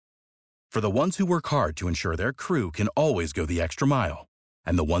For the ones who work hard to ensure their crew can always go the extra mile,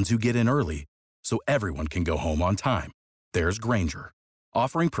 and the ones who get in early so everyone can go home on time, there's Grainger,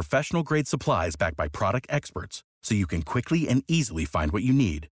 offering professional-grade supplies backed by product experts so you can quickly and easily find what you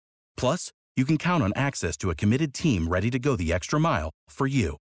need. Plus, you can count on access to a committed team ready to go the extra mile for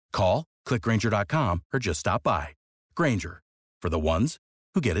you. Call, click Grainger.com, or just stop by. Grainger, for the ones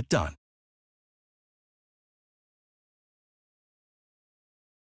who get it done.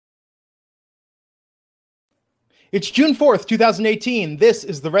 It's June 4th, 2018. This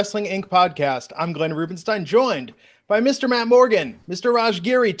is the Wrestling Inc. podcast. I'm Glenn Rubenstein, joined by Mr. Matt Morgan, Mr. Raj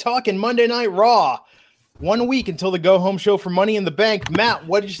Giri, talking Monday Night Raw. 1 week until the go-home show for Money in the Bank. Matt,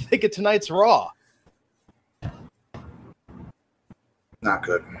 what did you think of tonight's Raw? Not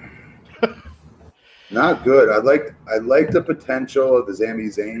good. Not good. I liked the potential of the Sami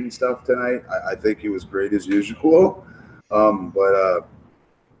Zayn stuff tonight. I think he was great as usual. But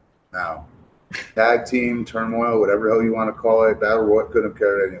now, tag team turmoil, whatever the hell you want to call it, Battle Royal, couldn't have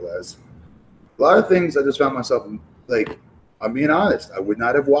cared any less. A lot of things I just found myself like, I'm being honest. I would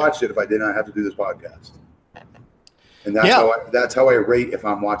not have watched it if I did not have to do this podcast. And that's how I rate if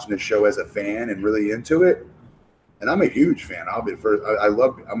I'm watching a show as a fan and really into it. And I'm a huge fan. I'll be the first.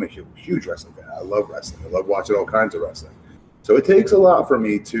 I'm a huge wrestling fan. I love wrestling. I love watching all kinds of wrestling. So it takes a lot for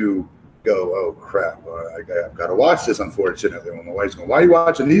me to go, oh crap, I've got to watch this. Unfortunately, when my wife's going, why are you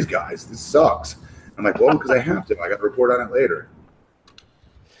watching these guys? This sucks. I'm like, well, because I have to. I got to report on it later.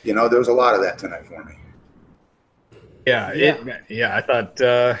 You know, there was a lot of that tonight for me. Yeah. I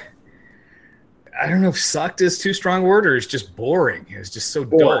thought. I don't know if sucked is too strong a word or it's just boring. It was just so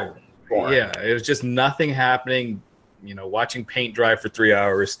dull. Boring. Yeah, it was just nothing happening. You know, watching paint dry for 3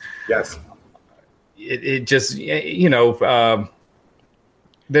 hours. Yes. It just, you know,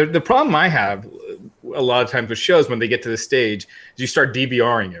 the problem I have a lot of times with shows when they get to the stage is you start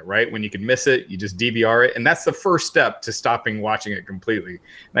DVRing it, right? When you can miss it, you just DVR it. And that's the first step to stopping watching it completely.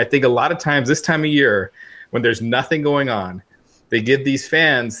 And I think a lot of times this time of year, when there's nothing going on, they give these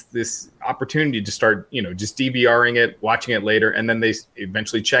fans this opportunity to start, you know, just DVRing it, watching it later, and then they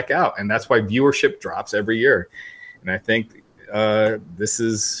eventually check out. And that's why viewership drops every year. And I think this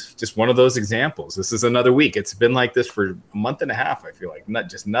is just one of those examples. This is another week. It's been like this for a month and a half, I feel like.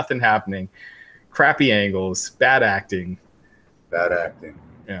 Nothing happening. Crappy angles, bad acting. Yeah.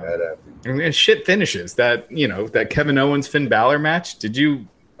 And shit finishes. That Kevin Owens Finn Balor match. Did you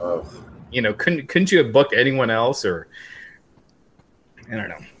couldn't you have booked anyone else, or I don't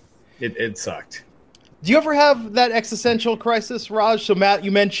know. It sucked. Do you ever have that existential crisis, Raj? So, Matt, you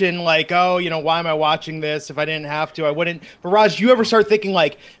mentioned, like, oh, you know, why am I watching this? If I didn't have to, I wouldn't. But, Raj, do you ever start thinking,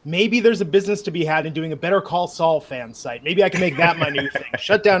 like, maybe there's a business to be had in doing a Better Call Saul fan site? Maybe I can make that my new thing.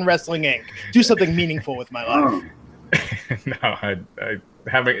 Shut down Wrestling Inc. Do something meaningful with my life. No, I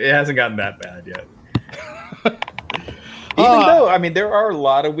haven't. It hasn't gotten that bad yet. Even though, I mean, there are a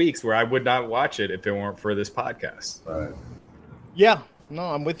lot of weeks where I would not watch it if it weren't for this podcast. Right. Yeah. No,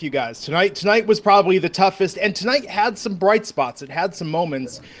 I'm with you guys. Tonight was probably the toughest, and tonight had some bright spots. It had some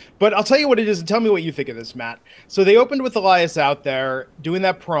moments, but I'll tell you what it is, and tell me what you think of this, Matt. So they opened with Elias out there doing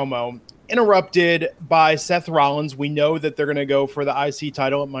that promo, interrupted by Seth Rollins. We know that they're going to go for the IC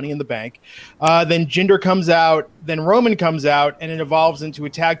title at Money in the Bank. Then Jinder comes out, then Roman comes out, and it evolves into a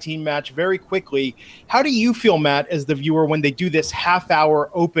tag team match very quickly. How do you feel, Matt, as the viewer, when they do this half-hour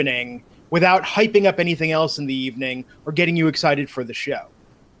opening without hyping up anything else in the evening or getting you excited for the show?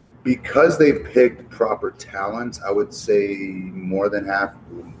 Because they've picked proper talent, I would say more than half,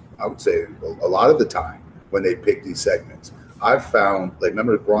 I would say a lot of the time when they pick these segments. I've found, like,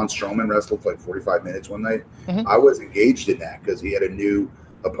 remember Braun Strowman wrestled for like 45 minutes one night? Mm-hmm. I was engaged in that because he had a new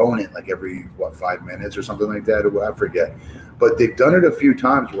opponent like every, 5 minutes or something like that? I forget. But they've done it a few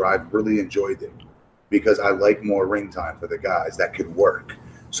times where I've really enjoyed it because I like more ring time for the guys that could work.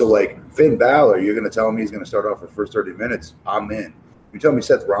 So, like, Finn Balor, you're going to tell me he's going to start off the first 30 minutes, I'm in. You tell me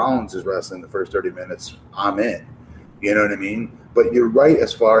Seth Rollins is wrestling the first 30 minutes, I'm in. You know what I mean? But you're right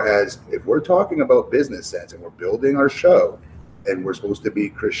as far as if we're talking about business sense and we're building our show and we're supposed to be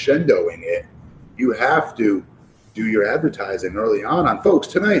crescendoing it, you have to do your advertising early on folks,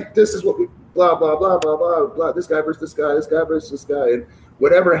 tonight, this is what we, blah, blah, blah, blah, blah, blah, this guy versus this guy, this guy versus this guy, and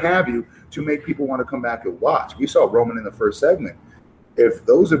whatever have you to make people want to come back and watch. We saw Roman in the first segment. If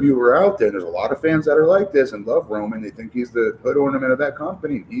those of you who are out there, there's a lot of fans that are like this and love Roman. They think he's the hood ornament of that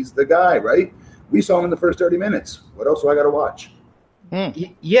company. He's the guy, right? We saw him in the first 30 minutes. What else do I got to watch?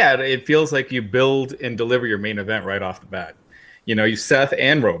 Yeah, it feels like you build and deliver your main event right off the bat. You know, you Seth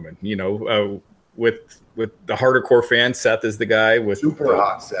and Roman. You know, with the harder core fans, Seth is the guy with super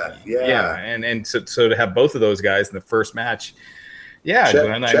hot Seth. Yeah, and so to have both of those guys in the first match, Yeah, Check,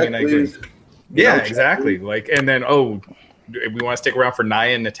 Glenn, I check, mean, I agree. please. Yeah, Check, exactly. please. Like, and then, we want to stick around for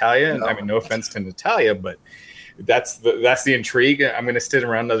Nia and Natalia. No. I mean, no offense to Natalia, but that's the intrigue. I'm going to sit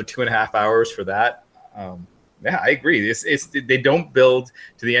around another 2.5 hours for that. Yeah, I agree. It's they don't build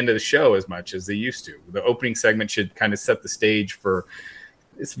to the end of the show as much as they used to. The opening segment should kind of set the stage for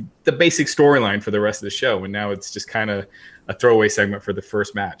it's the basic storyline for the rest of the show, and now it's just kind of a throwaway segment for the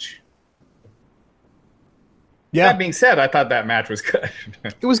first match. Yeah. That being said, I thought that match was good.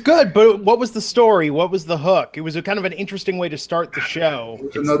 It was good, but what was the story? What was the hook? It was a kind of an interesting way to start the show.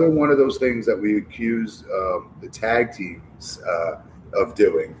 It was another one of those things that we accuse the tag teams of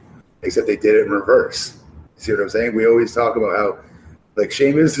doing, except they did it in reverse. See what I'm saying? We always talk about how, like,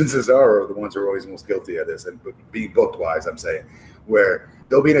 Sheamus and Cesaro are the ones who are always most guilty of this, and being booked-wise, I'm saying, where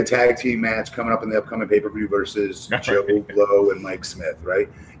they'll be in a tag team match coming up in the upcoming pay-per-view versus Joe Blow and Mike Smith, right?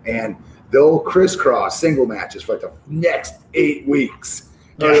 And they'll crisscross single matches for like the next 8 weeks.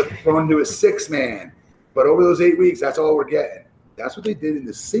 They're thrown into a 6-man. But over those 8 weeks, that's all we're getting. That's what they did in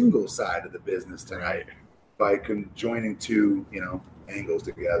the single side of the business tonight by joining two, angles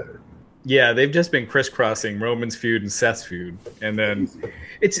together. Yeah, they've just been crisscrossing Roman's feud and Seth's feud. And then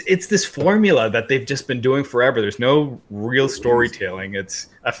it's this formula that they've just been doing forever. There's no real storytelling. It's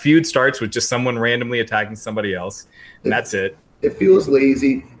a feud starts with just someone randomly attacking somebody else, and that's it. It feels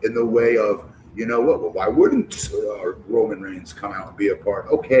lazy in the way of, you know what, well, why wouldn't Roman Reigns come out and be a part?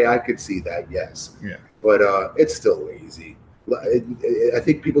 Okay, I could see that, yes. Yeah. But it's still lazy. I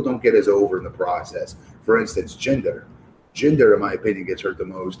think people don't get as over in the process. For instance, Jinder, in my opinion, gets hurt the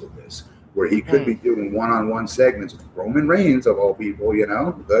most in this, where he could be doing one-on-one segments with Roman Reigns, of all people,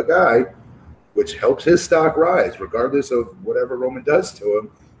 the guy, which helps his stock rise, regardless of whatever Roman does to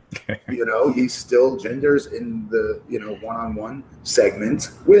him. He's still Jinder's in the, one-on-one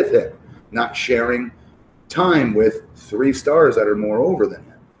segments with him, not sharing time with 3 stars that are more over than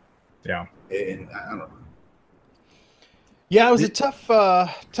him. Yeah. And I don't know. Yeah, it was a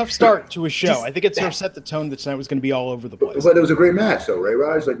tough start to a show. I think it sort of set the tone that tonight was going to be all over the place. But it was a great match, though, right,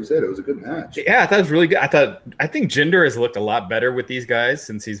 Raj? Like you said, it was a good match. Yeah, I thought it was really good. I think Jinder has looked a lot better with these guys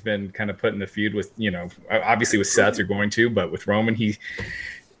since he's been kind of put in the feud with, obviously with Seth they're going to, but with Roman, he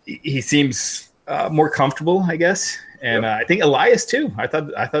seems more comfortable, I guess. And I think Elias too. I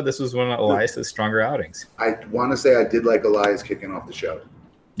thought this was one of Elias's stronger outings. I want to say I did like Elias kicking off the show.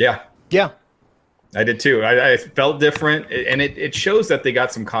 Yeah. Yeah. I did too. I felt different, and it shows that they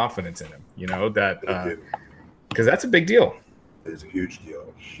got some confidence in him. Because that's a big deal. It is a huge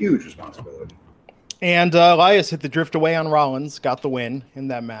deal, huge responsibility. And Elias hit the drift away on Rollins, got the win in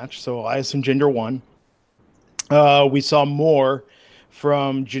that match. So Elias and Jinder won. We saw more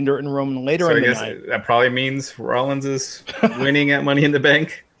from Jinder and Roman later in the night. So I guess that probably means Rollins is winning at Money in the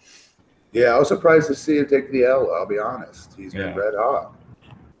Bank. Yeah, I was surprised to see him take the L. I'll be honest. He's been red hot.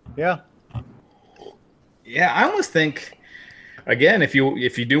 Yeah. Yeah, I almost think, again, if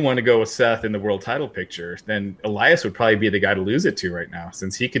you do want to go with Seth in the world title picture, then Elias would probably be the guy to lose it to right now,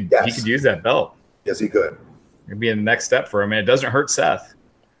 since he could use that belt. Yes, he could. It'd be a next step for him, and it doesn't hurt Seth.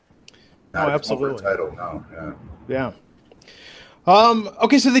 Absolutely. Title, no. Yeah.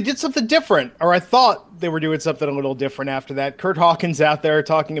 Okay, so they did something different, or I thought they were doing something a little different after that. Kurt Hawkins out there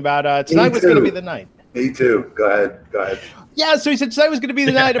talking about tonight was going to be the night. Me too. Go ahead. Yeah, so he said tonight was going to be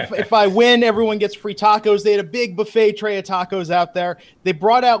the night. If I win, everyone gets free tacos. They had a big buffet tray of tacos out there. They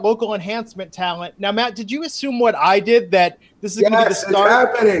brought out local enhancement talent. Now, Matt, did you assume what I did, that this is going to be the start?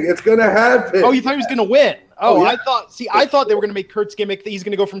 It's happening. It's going to happen. Oh, you thought he was going to win? Oh, yeah. I thought they were going to make Kurt's gimmick that he's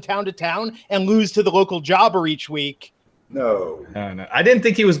going to go from town to town and lose to the local jobber each week. No. I didn't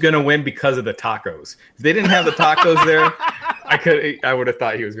think he was going to win because of the tacos. If they didn't have the tacos there, I would have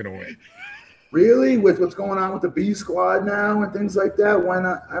thought he was going to win. Really? With what's going on with the B Squad now and things like that? Why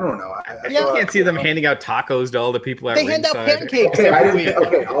not? I don't know. I can't see them handing out tacos to all the people at ringside. They hand out pancakes every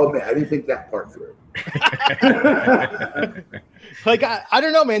week. I'll admit, I didn't think that part through. Like, I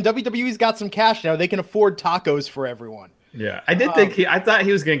don't know, man. WWE's got some cash now. They can afford tacos for everyone. Yeah, I did think I thought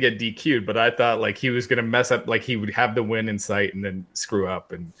he was going to get DQ'd, but I thought like he was going to mess up, like he would have the win in sight and then screw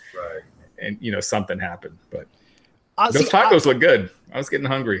up and something happened. But those tacos look good. I was getting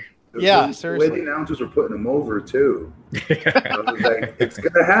hungry. Seriously. The way the announcers were putting them over too. I was like, it's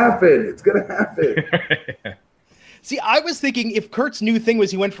gonna happen. It's gonna happen. See, I was thinking if Kurt's new thing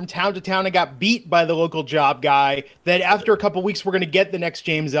was he went from town to town and got beat by the local job guy, that after a couple weeks we're going to get the next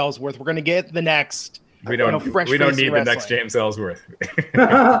James Ellsworth. We're going to get the next. We don't need the next James Ellsworth.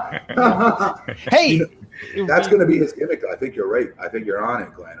 Hey, that's going to be his gimmick. I think you're right. I think you're on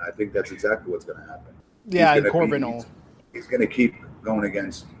it, Glenn. I think that's exactly what's going to happen. Yeah, Corbin. He's going to keep going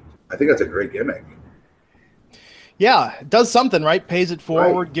against. I think that's a great gimmick. Yeah, it does something, right? Pays it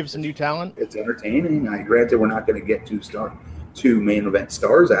forward, Right. gives some new talent. It's entertaining. Granted, we're not going to get two main event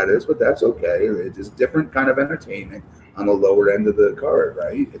stars at us, but that's okay. It's just different kind of entertainment on the lower end of the card,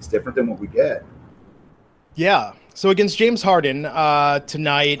 right? It's different than what we get. Yeah. So against James Harden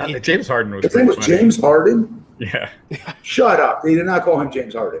tonight. James Harden was His name was pretty funny. James Harden? Yeah. Shut up. They did not call him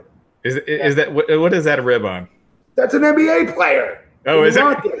James Harden. Is that what is that a rib on? That's an NBA player. Oh, is it?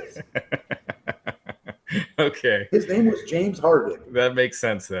 Rockets. Okay. His name was James Harden. That makes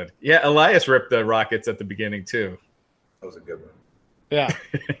sense then. Yeah, Elias ripped the Rockets at the beginning too. That was a good one. Yeah.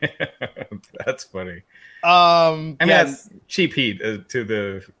 That's funny. I I mean, that's cheap heat to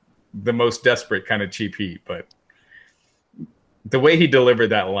the most desperate kind of cheap heat, but the way he delivered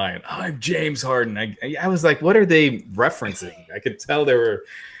that line, I'm James Harden. I was like, what are they referencing? I could tell it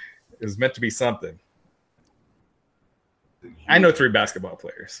was meant to be something. I know 3 basketball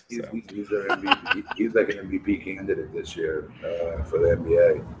players. He's, So. he's, an MVP, he's like an MVP candidate this year for the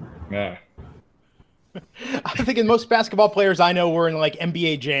NBA. Yeah. I'm thinking most basketball players I know were in like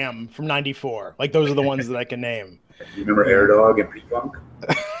NBA Jam from '94. Like those are the ones that I can name. You remember Air Dog and P-Funk?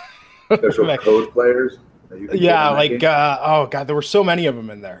 Special Like- code players? that you could get Yeah, on that like game? oh god, there were so many of them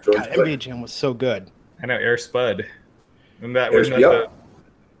in there. George God, Floyd. NBA Jam was so good. I know Air Spud. And that Air was Spud.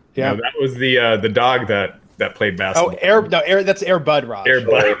 Yeah. that was the dog that played Oh, basketball. that's Air Bud Raj. Air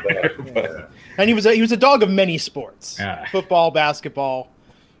Bud. Yeah. And he was a dog of many sports. Ah. Football, basketball.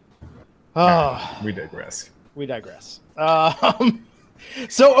 Oh, We digress. we digress.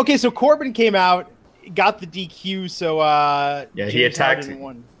 So Corbin came out, got the DQ. So Yeah, he James attacked. Harden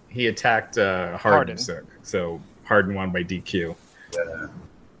won. He attacked Harden. Harden. So Harden won by DQ. Yeah.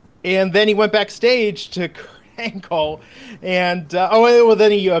 And then he went backstage to Kurt Angle, and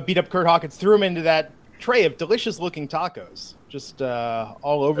then he beat up Kurt Hawkins, threw him into that tray of delicious-looking tacos, just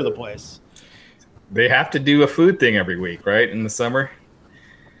all over the place. They have to do a food thing every week, right? In the summer.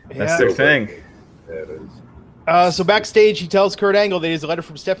 That's Yeah. their thing. Yeah, it is. So backstage, he tells Kurt Angle that he has a letter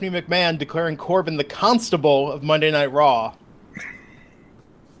from Stephanie McMahon declaring Corbin the constable of Monday Night Raw.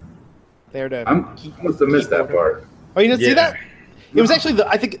 There to I must have missed that part. Oh, you didn't see Yeah. that? It was actually,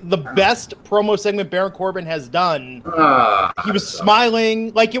 I think, the best promo segment Baron Corbin has done. He was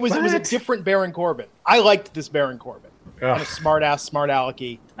smiling like it was a What? different Baron Corbin. I liked this Baron Corbin. Kind Ugh. of smart ass, smart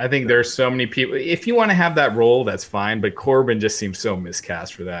alecky. I think there's so many people. If you want to have that role, that's fine. But Corbin just seems so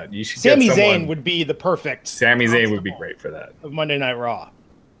miscast for that. You should Sami get someone. Zayn would be the perfect Sami Zayn would be constable great for that. of Monday Night Raw.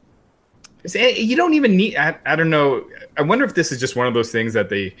 You don't even need. I don't know. I wonder if this is just one of those things that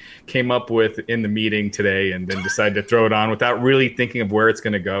they came up with in the meeting today and then decided to throw it on without really thinking of where it's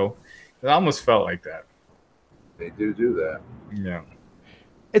going to go. It almost felt like that. They do that. Yeah.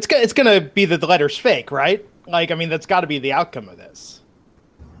 It's gonna be that the letter's fake, right? Like, I mean, that's got to be the outcome of this.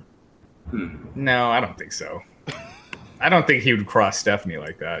 No, I don't think so. I don't think he would cross Stephanie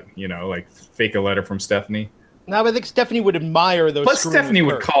like that. Like fake a letter from Stephanie. No, but I think Stephanie would admire those. Plus, screws Stephanie of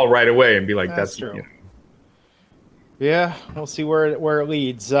would Kurt. call right away and be like, That's "That's true. you know. Yeah, we'll see where it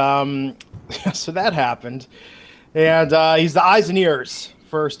leads. So that happened, and he's the eyes and ears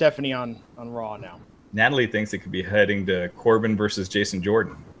for Stephanie on Raw now. Natalie thinks it could be heading to Corbin versus Jason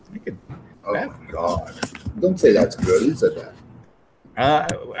Jordan. I could. Oh my God! Don't say that's good. Who said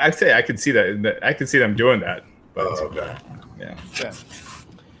that? I'd say I could see that. I could see them doing that. But Oh, okay. yeah. Yeah.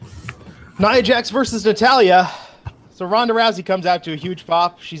 Nia Jax versus Natalya. So Ronda Rousey comes out to a huge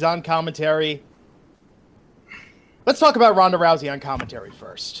pop. She's on commentary. Let's talk about Ronda Rousey on commentary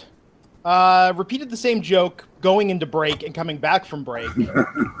first. Repeated the same joke going into break and coming back from break.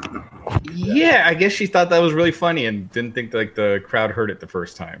 Yeah, I guess she thought that was really funny and didn't think like the crowd heard it the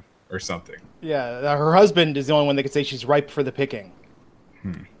first time or something. Yeah, her husband is the only one that could say she's ripe for the picking.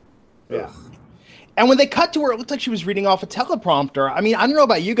 Yeah. And when they cut to her, it looked like she was reading off a teleprompter. I mean, I don't know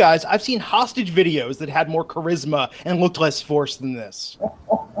about you guys. I've seen hostage videos that had more charisma and looked less forced than this.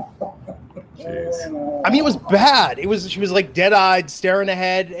 Jeez. I mean, it was bad. She was like dead-eyed, staring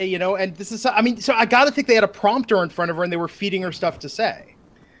ahead, and this is, I mean, so I got to think they had a prompter in front of her and they were feeding her stuff to say.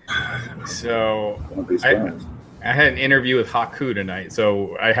 So Don't be surprised. I had an interview with Haku tonight,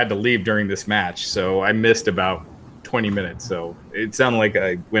 so I had to leave during this match. So I missed about 20 minutes. So it sounded like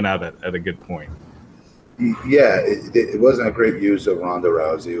I went out at a good point. Yeah, it wasn't a great use of Ronda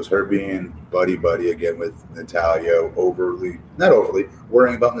Rousey. It was her being buddy again with Natalya, not overly,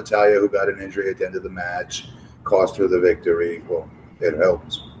 worrying about Natalya, who got an injury at the end of the match, cost her the victory. Well, it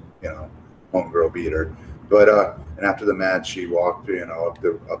helps, homegirl beat her. But and after the match, she walked, up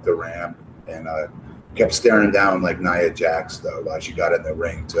the ramp and kept staring down like Nia Jax though while she got in the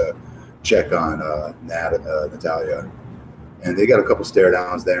ring to check on Natalya. And they got a couple stare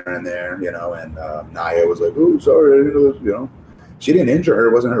downs there and there, you know, and Nia was like, "Oh, sorry, you know." She didn't injure her.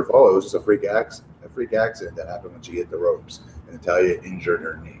 It wasn't her fault. It was just a freak accident that happened when she hit the ropes. And Natalya injured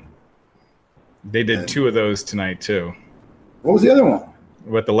her knee. They did 2 of those tonight, too. What was the other one?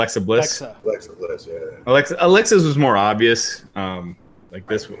 With Alexa Bliss? Alexa Bliss, yeah. Alexa's was more obvious. Like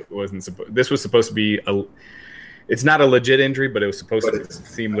this wasn't supposed. This was supposed to be it's not a legit injury, but it was supposed to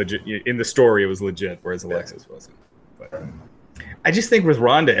seem legit. In the story, it was legit, whereas Alexa's wasn't. But I just think with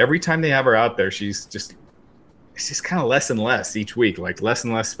Ronda, every time they have her out there, it's just kind of less and less each week, like less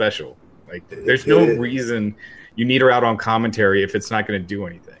and less special. Like there's no reason you need her out on commentary if it's not going to do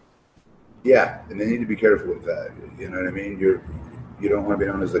anything. Yeah, and they need to be careful with that. You know what I mean? You don't want to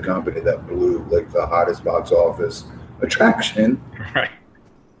be known as the company that blew like the hottest box office attraction. Right.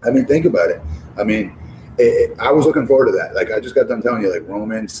 I mean, think about it. I mean, I was looking forward to that. Like I just got done telling you, like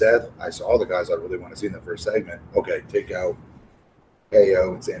Roman, Seth, I saw the guys I really want to see in the first segment. Okay, take out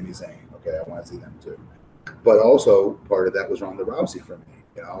KO and Sami Zayn. Okay, I want to see them too. But also part of that was Ronda Rousey for me.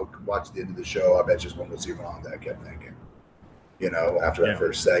 You know, I'll watch the end of the show. I bet just want to see Ronda. I kept thinking, you know, after that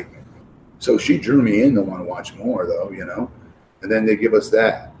first segment. So she drew me in to want to watch more, though, you know. And then they give us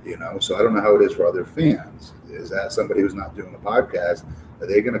that, you know. So I don't know how it is for other fans. Is that somebody who's not doing a podcast? Are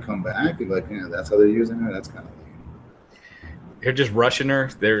they going to come back and like, yeah, that's how they're using her? That's kind of lame. They're just rushing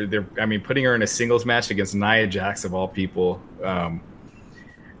her. They're putting her in a singles match against Nia Jax of all people.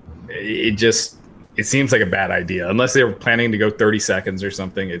 It seems like a bad idea. Unless they were planning to go 30 seconds or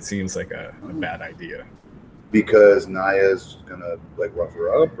something, it seems like a bad idea. Because Nia's gonna like rough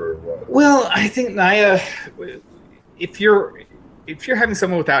her up, or what? Well, I think Nia, if you're having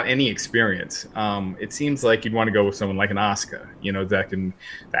someone without any experience, it seems like you'd want to go with someone like an Asuka, you know, that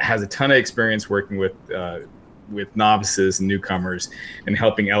has a ton of experience working with novices and newcomers and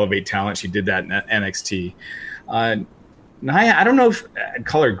helping elevate talent. She did that in NXT. Nia, I don't know if I'd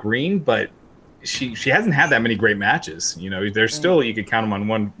call her green, but she hasn't had that many great matches. You know, there's still, you could count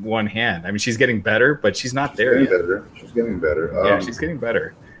them on one hand. I mean, she's getting better, but she's not there yet. She's getting better. Yeah, she's getting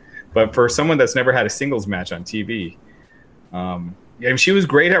better. But for someone that's never had a singles match on TV, she was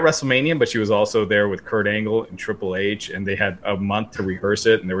great at WrestleMania, but she was also there with Kurt Angle and Triple H, and they had a month to rehearse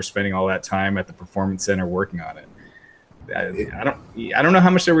it, and they were spending all that time at the Performance Center working on it. I don't know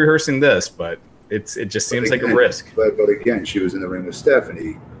how much they're rehearsing this, but it just seems like a risk. But again, she was in the ring with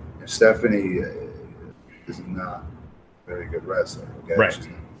Stephanie. Stephanie is not a very good wrestler. Okay? Right.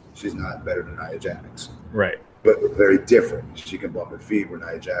 She's not better than Nia Jax. Right. But very different. She can bump her feet where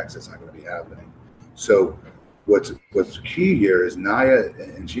Nia Jax, that's not going to be happening. So what's key here is Nia,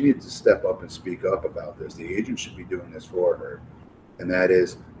 and she needs to step up and speak up about this. The agent should be doing this for her. And that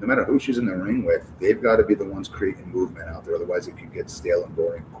is, no matter who she's in the ring with, they've got to be the ones creating movement out there. Otherwise, it can get stale and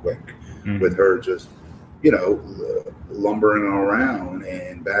boring quick. Mm-hmm. With her just, you know, lumbering around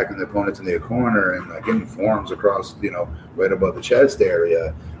and backing the opponents in the corner and like getting forms across, you know, right above the chest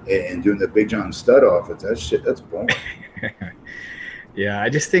area and doing the Big John stud off. That's boring. Yeah, I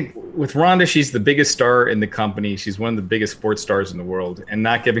just think with Ronda, she's the biggest star in the company. She's one of the biggest sports stars in the world, and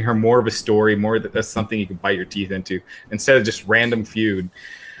not giving her more of a story, that's something you can bite your teeth into instead of just random feud.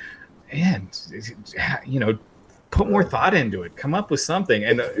 And, you know, put more thought into it. Come up with something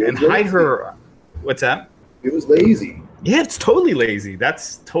and hide her. What's that? It was lazy. Yeah, it's totally lazy.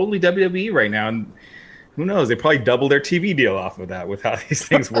 That's totally WWE right now. And who knows? They probably double their TV deal off of that with how these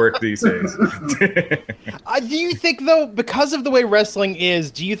things work these days. Do you think, though, because of the way wrestling is,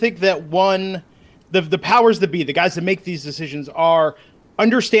 do you think that the powers that be, the guys that make these decisions,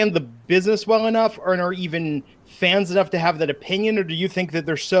 understand the business well enough or are even fans enough to have that opinion? Or do you think that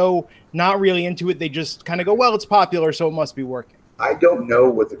they're so not really into it, they just kind of go, well, it's popular, so it must be working? I don't know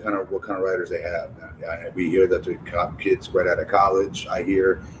what kind of writers they have. We hear that the kids right out of college. I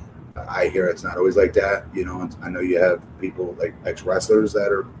hear it's not always like that. You know, I know you have people like ex-wrestlers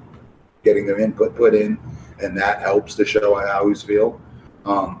that are getting their input put in, and that helps the show, I always feel.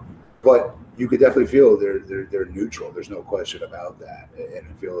 But you could definitely feel they're neutral. There's no question about that. And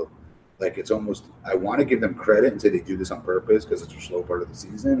I feel like it's almost, I want to give them credit and say they do this on purpose because it's a slow part of the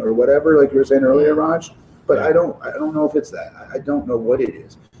season or whatever, like you were saying earlier, Raj. But I don't know if it's that. I don't know what it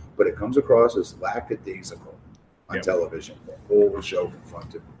is. But it comes across as lackadaisical on television, the whole show from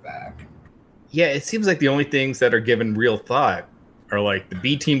front to back. Yeah, it seems like the only things that are given real thought are like the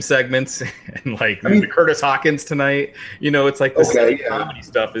B team segments and the Curtis Hawkins tonight. You know, it's like the comedy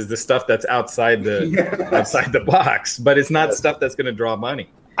stuff is the stuff that's outside the box, but it's not stuff that's going to draw money.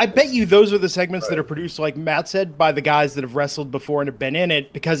 I bet you those are the segments that are produced, like Matt said, by the guys that have wrestled before and have been in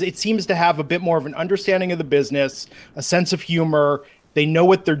it, because it seems to have a bit more of an understanding of the business, a sense of humor. They know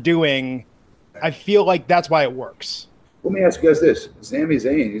what they're doing. I feel like that's why it works. Let me ask you guys this: Sami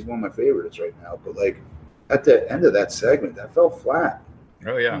Zayn, he's one of my favorites right now, but like at the end of that segment, that fell flat.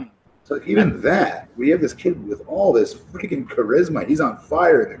 Oh yeah. So even that, we have this kid with all this freaking charisma. He's on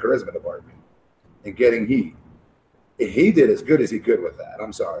fire in the charisma department and getting heat. And he did as good as he could with that.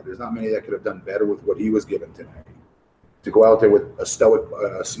 I'm sorry, there's not many that could have done better with what he was given tonight. To go out there with a stoic,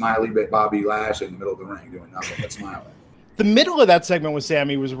 smiley Bobby Lash in the middle of the ring doing nothing but smiling. The middle of that segment with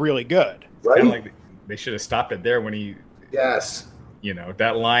Sammy was really good. Right? Kind of like they should have stopped it there when he. Yes. You know,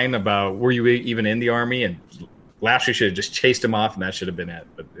 that line about were you even in the army, and Lashley should have just chased him off, and that should have been it.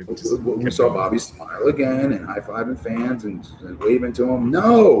 But we saw Bobby smile again and high-fiving fans and waving to him.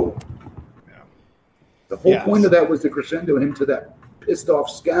 No. Yeah. The whole point of that was to crescendo him to that pissed-off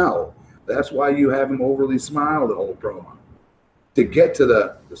scowl. That's why you have him overly smile the whole promo. To get to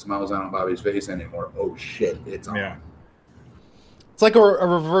the smile's not on Bobby's face anymore. Oh, shit, it's on. Yeah. It's like a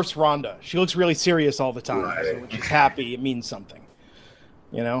reverse Ronda. She looks really serious all the time. Right. So when she's happy, it means something.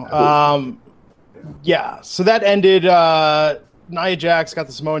 You know? Yeah. So that ended. Nia Jax got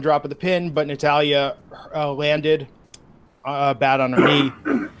the Samoan drop of the pin, but Natalya landed bad on her knee.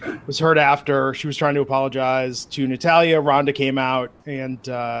 Was hurt after. She was trying to apologize to Natalya. Ronda came out and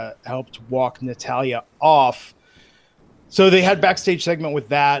helped walk Natalya off. So they had backstage segment with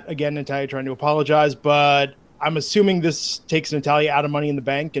that. Again, Natalya trying to apologize, but I'm assuming this takes Natalya out of Money in the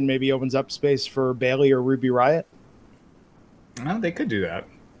Bank and maybe opens up space for Bayley or Ruby Riott. Well, they could do that.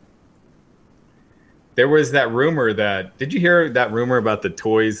 There was that rumor that, did you hear that rumor about the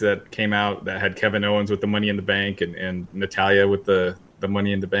toys that came out that had Kevin Owens with the Money in the Bank and Natalya with the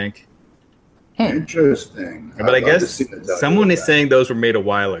Money in the Bank? Interesting. But I guess someone is saying those were made a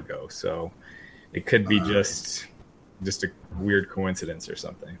while ago, so it could be just a weird coincidence or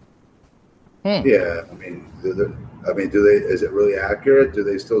something. Yeah, I mean, do they? Is it really accurate? Do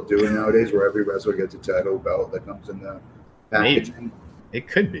they still do it nowadays, where every wrestler gets a title belt that comes in the packaging? Maybe. It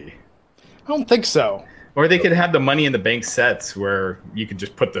could be. I don't think so. Or they could have the Money in the Bank sets where you could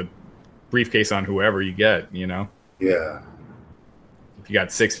just put the briefcase on whoever you get. You know? Yeah. If you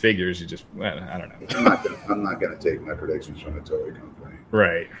got six figures, you just I don't know. I'm not gonna take my predictions from the toy company.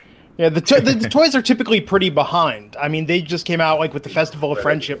 Right. Yeah, the toys are typically pretty behind. I mean, they just came out like with the Festival of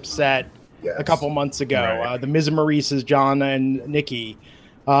Friendship set a couple months ago. Right. The Miz and Maurice's John and Nikki.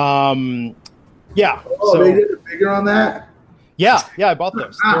 Yeah. Oh, they did a figure on that? Yeah, I bought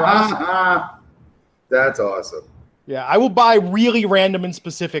those. They're awesome. That's awesome. Yeah, I will buy really random and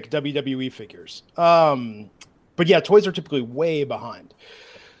specific WWE figures. But yeah, toys are typically way behind.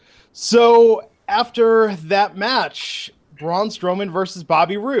 So after that match, Braun Strowman versus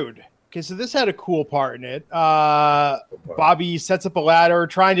Bobby Roode. Okay, so this had a cool part in it. Bobby sets up a ladder,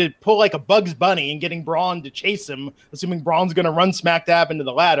 trying to pull like a Bugs Bunny and getting Braun to chase him, assuming Braun's going to run smack dab into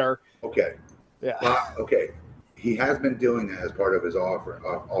the ladder. Okay. Yeah. Okay. He has been doing that as part of his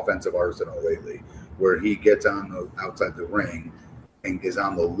offensive arsenal lately, where he gets outside the ring and is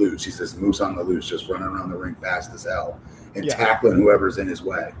on the loose. He's this moose on the loose, just running around the ring fast as hell and tackling whoever's in his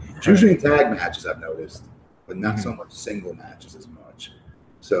way. It's usually in tag matches, I've noticed, but not so much single matches as much.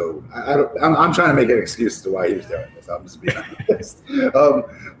 So I'm trying to make an excuse as to why he was doing this. I'm just being honest.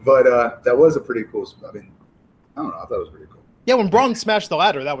 But that was a pretty cool. I mean, I don't know. I thought it was pretty cool. Yeah, when Braun smashed the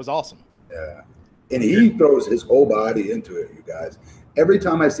ladder, that was awesome. Yeah. And he throws his whole body into it, you guys. Every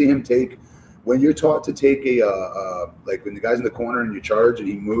time I see him when you're taught to take like when the guy's in the corner and you charge and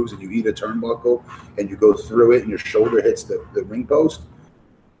he moves and you eat a turnbuckle and you go through it and your shoulder hits the ring post,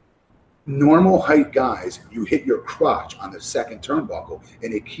 normal height guys, you hit your crotch on the second turnbuckle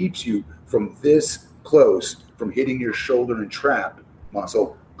and it keeps you from this close from hitting your shoulder and trap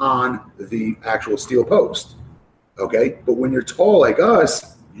muscle on the actual steel post. Okay? But when you're tall like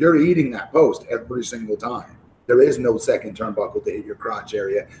us, you're eating that post every single time. There is no second turnbuckle to hit your crotch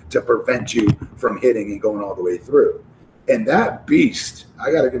area to prevent you from hitting and going all the way through. And that beast, I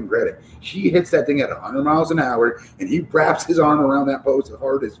got to give him credit. He hits that thing at 100 miles an hour, and he wraps his arm around that post as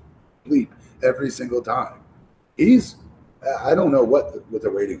hard as bleep every single time. I don't know what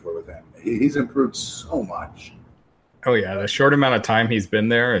they're waiting for with him. He's improved so much. Oh, yeah. The short amount of time he's been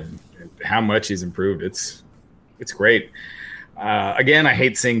there and how much he's improved, it's great. Again, I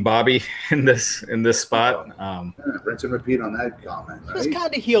hate seeing Bobby in this spot. Rinse and repeat on that comment. He was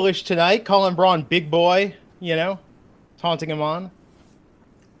kind of heelish tonight, calling Braun big boy, taunting him on.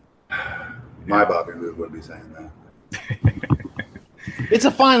 My Bobby wouldn't be saying that. It's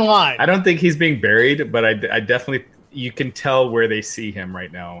a fine line. I don't think he's being buried, but I definitely, you can tell where they see him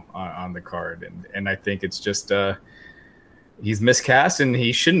right now on the card. And I think it's just he's miscast and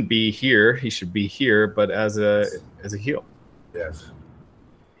he shouldn't be here. He should be here, but as a heel. Yes.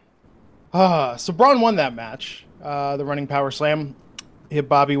 So Braun won that match. the running power slam. Hit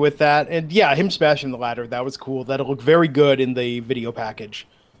Bobby with that. And yeah, him smashing the ladder, that was cool. That'll look very good in the video package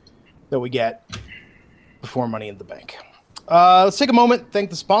that we get before Money in the Bank. Let's take a moment to thank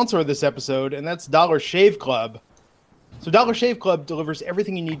the sponsor of this episode, and that's Dollar Shave Club. So Dollar Shave Club delivers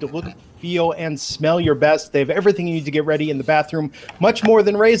everything you need to look, feel, and smell your best. They have everything you need to get ready in the bathroom, much more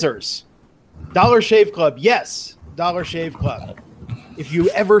than razors. Dollar Shave Club, yes, Dollar Shave Club. If you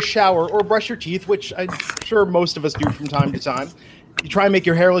ever shower or brush your teeth, which I'm sure most of us do from time to time, you try and make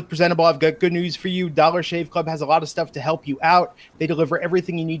your hair look presentable, I've got good news for you. Dollar Shave Club has a lot of stuff to help you out. They deliver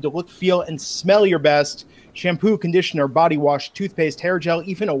everything you need to look, feel, and smell your best. Shampoo, conditioner, body wash, toothpaste, hair gel,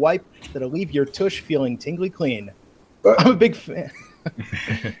 even a wipe that'll leave your tush feeling tingly clean. I'm a big fan.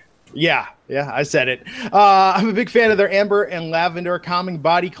 Yeah, I said it. I'm a big fan of their amber and lavender calming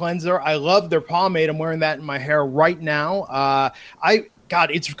body cleanser. I love their pomade. I'm wearing that in my hair right now. God,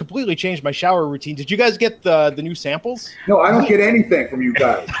 it's completely changed my shower routine. Did you guys get the new samples? No, I don't get anything from you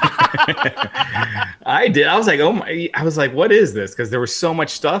guys. I did. I was like, I was like, what is this? Because there was so much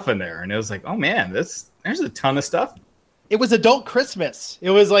stuff in there, and it was like, oh man, there's a ton of stuff. It was adult Christmas.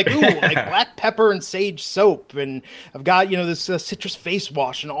 It was like, like black pepper and sage soap. And I've got, this citrus face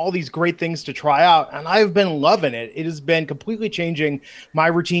wash and all these great things to try out. And I've been loving it. It has been completely changing my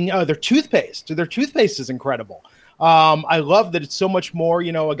routine. Their toothpaste is incredible. I love that it's so much more,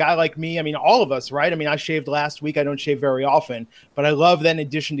 a guy like me. I mean, all of us, right? I mean, I shaved last week. I don't shave very often, but I love that in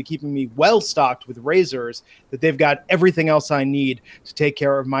addition to keeping me well stocked with razors, that they've got everything else I need to take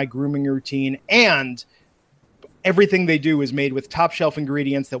care of my grooming routine. And everything they do is made with top shelf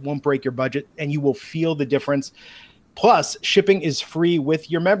ingredients that won't break your budget, and you will feel the difference. Plus, shipping is free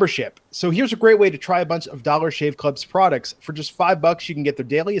with your membership. So here's a great way to try a bunch of Dollar Shave Club's products. For just $5, you can get their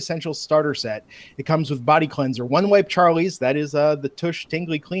Daily Essentials starter set. It comes with body cleanser, One Wipe Charlie's, that is the Tush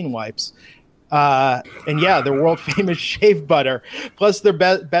Tingly Clean Wipes. And yeah, their world famous shave butter, plus their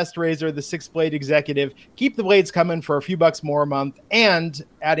best razor, the 6-blade executive. Keep the blades coming for a few bucks more a month, and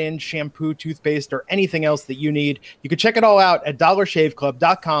add in shampoo, toothpaste, or anything else that you need. You can check it all out at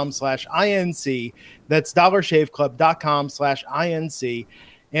dollarshaveclub.com/INC. That's dollarshaveclub.com/INC.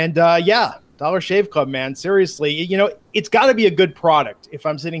 And Dollar Shave Club, man, seriously, it's got to be a good product if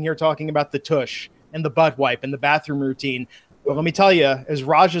I'm sitting here talking about the tush and the butt wipe and the bathroom routine. But let me tell you, as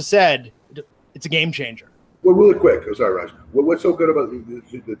Raja said, it's a game changer. Well, really quick. Oh, sorry, Raj. What's so good about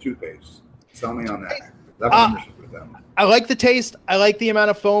the toothpaste? Tell me on that. I like the taste. I like the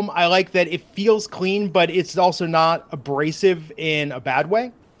amount of foam. I like that it feels clean, but it's also not abrasive in a bad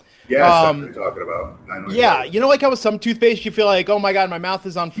way. Yeah, that's what you're talking about. Like how with some toothpaste you feel like, oh my God, my mouth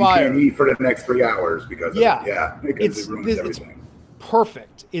is on fire. You can't eat for the next 3 hours because it ruins everything.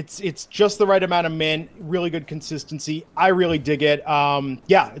 Perfect. It's just the right amount of mint, really good consistency. I really dig it.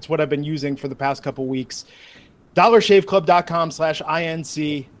 It's what I've been using for the past couple weeks.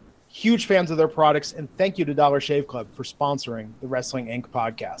 dollarshaveclub.com/INC. Huge fans of their products, and thank you to Dollar Shave Club for sponsoring the Wrestling Inc.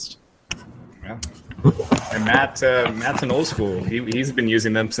 podcast. Yeah. And Matt's an old school. He's been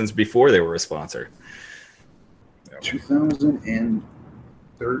using them since before they were a sponsor.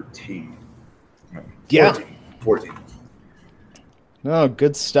 2013. Yeah. 14. No,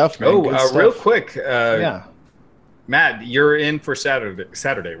 good stuff, man. Real quick. Matt, you're in for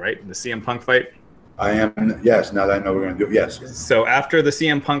Saturday, right? The CM Punk fight? I am, yes. Now that I know we're going to do it, yes. So after the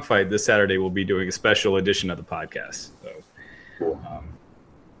CM Punk fight this Saturday, we'll be doing a special edition of the podcast. So cool.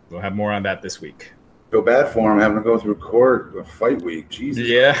 We'll have more on that this week. Feel bad for him having to go through court a fight week. Jesus.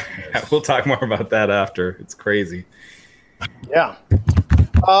 Yeah, we'll talk more about that after. It's crazy. Yeah.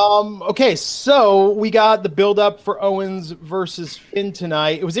 Okay, so we got the build-up for Owens versus Finn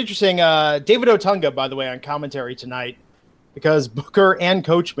tonight. It was interesting. David Otunga, by the way, on commentary tonight, because Booker and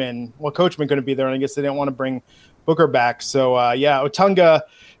Coachman couldn't be there, and I guess they didn't want to bring Booker back. So, Otunga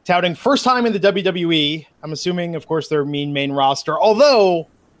touting first time in the WWE. I'm assuming, of course, their main roster. Although,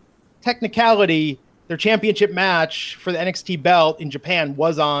 technicality, their championship match for the NXT belt in Japan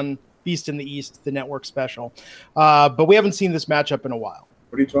was on Beast in the East, the network special. But we haven't seen this matchup in a while.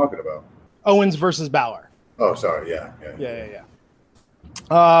 What are you talking about? Owens versus Balor. Oh, sorry. Yeah.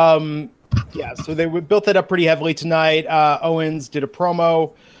 So they built that up pretty heavily tonight. Owens did a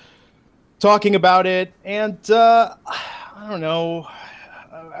promo talking about it. And I don't know.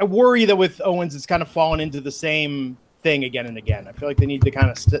 I worry that with Owens, it's kind of fallen into the same thing again and again. I feel like they need to kind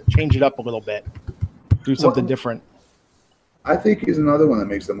of change it up a little bit. Do something different. I think he's another one that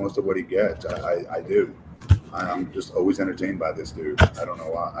makes the most of what he gets. I do. I'm just always entertained by this dude. I don't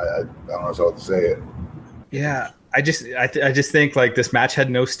know why. I don't know how to say it. Yeah, I just think like this match had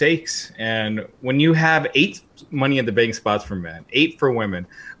no stakes, and when you have 8 Money in the Bank spots for men, 8 for women,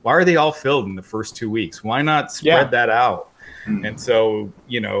 why are they all filled in the first 2 weeks? Why not spread that out? And so,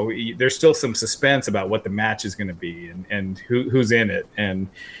 there's still some suspense about what the match is going to be and who's in it. And,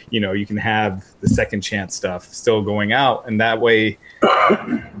 you can have the second chance stuff still going out. And that way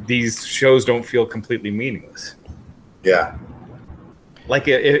these shows don't feel completely meaningless. Yeah. Like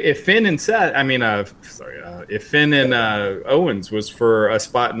if Finn and Seth, if Finn and Owens was for a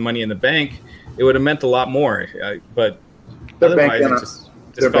spot in Money in the Bank, it would have meant a lot more. But otherwise, it just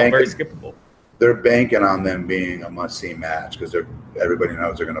felt very skippable. They're banking on them being a must-see match because everybody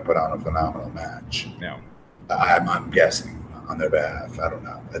knows they're going to put on a phenomenal match. No, I'm guessing on their behalf. I don't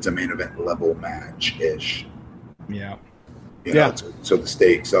know. It's a main event level match-ish. Yeah. So the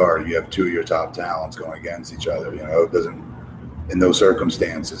stakes are you have 2 of your top talents going against each other. It doesn't, in those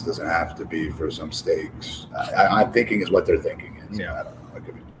circumstances, doesn't have to be for some stakes. I'm thinking is what they're thinking is. Yeah. I don't know. It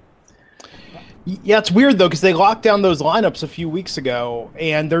could be. Yeah, it's weird though because they locked down those lineups a few weeks ago,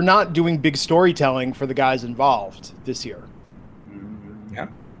 and they're not doing big storytelling for the guys involved this year. Yeah,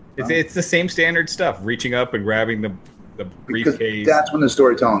 it's the same standard stuff: reaching up and grabbing the briefcase. Because that's when the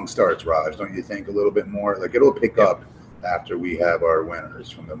storytelling starts, Raj. Don't you think? A little bit more like it'll pick up after we have our winners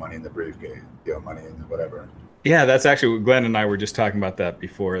from the Money in the Briefcase, Money in the whatever. Yeah, that's actually Glenn and I were just talking about that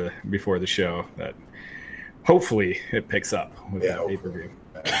before the show. That hopefully it picks up with that pay-per-view.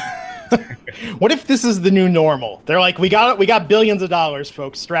 What if this is the new normal? They're like, we got billions of dollars,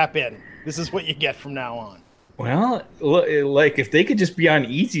 folks. Strap in. This is what you get from now on. Well, like if they could just be on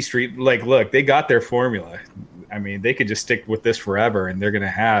Easy Street, like, look, they got their formula. I mean, they could just stick with this forever, and they're going to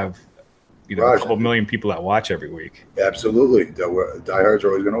have, Raj, a couple million people that watch every week. Absolutely, diehards are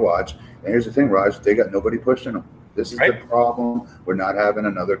always going to watch. And here's the thing, Raj, they got nobody pushing them. This is the problem. We're not having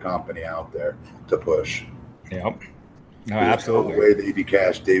another company out there to push. Yep. No, absolutely. No way they'd be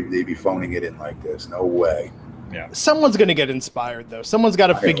they'd be phoning it in like this. No way. Yeah. Someone's going to get inspired, though. Someone's got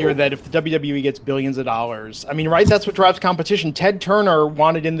to figure that if the WWE gets billions of dollars, I mean, right? That's what drives competition. Ted Turner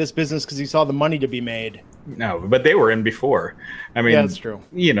wanted in this business because he saw the money to be made. No, but they were in before. I mean, that's true.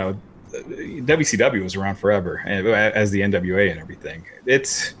 WCW was around forever as the NWA and everything.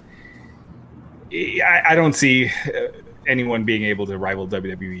 I don't see anyone being able to rival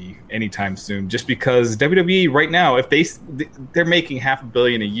WWE anytime soon, just because WWE right now, if they're making $500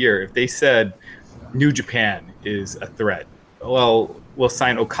 million a year, if they said New Japan is a threat, well, we'll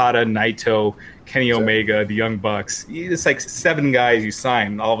sign Okada, Naito, Kenny Omega, the Young Bucks. It's like 7 guys you sign,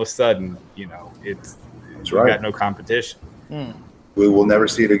 and all of a sudden, it's got no competition. We will never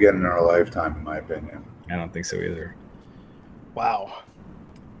see it again in our lifetime, in my opinion. I don't think so either. Wow.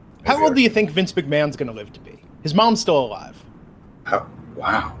 How old do you think Vince McMahon's going to live to be? His mom's still alive.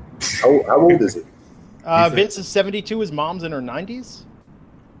 Wow. How old is he? Vince is 72. His mom's in her 90s.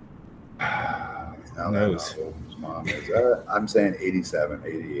 Who knows? His mom is. I'm saying 87,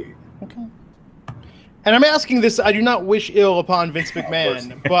 88. Okay. And I'm asking this, I do not wish ill upon Vince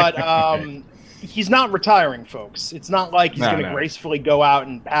McMahon, but he's not retiring, folks. It's not like he's going to gracefully go out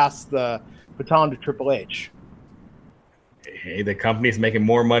and pass the baton to Triple H. Hey, the company's making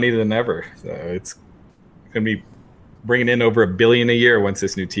more money than ever, so it's going to be bringing in over $1 billion a year once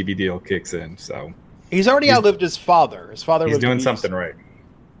this new TV deal kicks in. So he's already outlived his father. His father he's doing something right.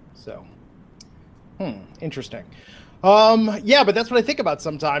 So, interesting. Yeah, but that's what I think about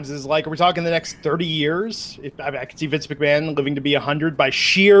sometimes is like, are we talking the next 30 years? I could see Vince McMahon living to be 100 by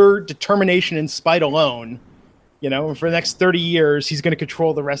sheer determination and spite alone. For the next 30 years, he's going to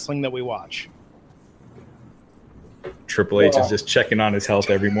control the wrestling that we watch. Triple H is just checking on his health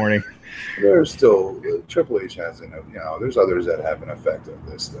every morning. There's still Triple H hasn't. There's others that have an effect of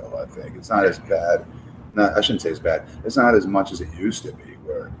this. Still, I think it's not as bad. I shouldn't say it's bad. It's not as much as it used to be.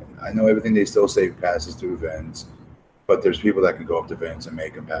 Where I know everything they still say passes through Vince, but there's people that can go up to Vince and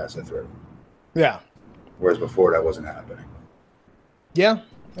make him pass it through. Yeah. Whereas before that wasn't happening. Yeah,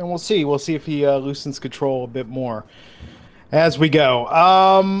 and we'll see. We'll see if he loosens control a bit more as we go.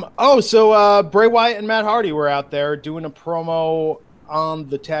 So Bray Wyatt and Matt Hardy were out there doing a promo on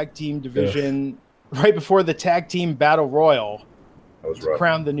the tag team division right before the tag team battle royal to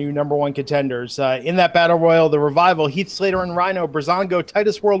crown the new number 1 contenders. In that battle royal, the Revival, Heath Slater and Rhino, Breezango,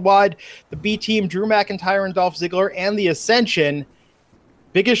 Titus Worldwide, the B Team, Drew McIntyre and Dolph Ziggler, and the Ascension.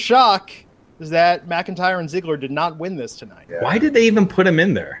 Biggest shock is that McIntyre and Ziggler did not win this tonight. Yeah. Why did they even put him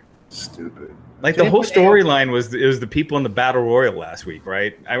in there? Stupid. Like the whole storyline was the people in the battle royal last week,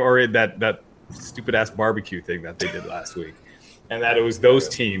 right? Or that stupid ass barbecue thing that they did last week. and that it was those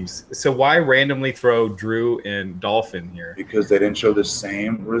teams. So why randomly throw Drew and Dolphin here? Because they didn't show the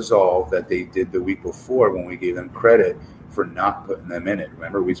same resolve that they did the week before when we gave them credit for not putting them in it.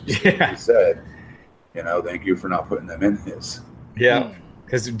 Remember, we specifically said, thank you for not putting them in this. Yeah,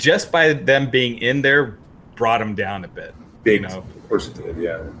 because just by them being in there brought them down a bit. Of course it did,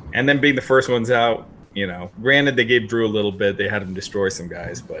 yeah. And then being the first ones out, granted they gave Drew a little bit. They had him destroy some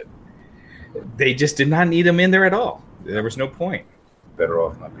guys, but they just did not need him in there at all. There was no point. Better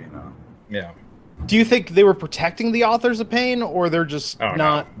off not being on. Yeah. Do you think they were protecting the Authors of Pain, or they're just not?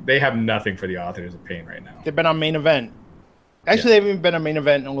 No. They have nothing for the Authors of Pain right now. They've been on main event. Actually, they haven't even been on main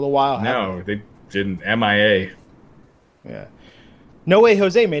event in a little while. No, they didn't. MIA. Yeah. No Way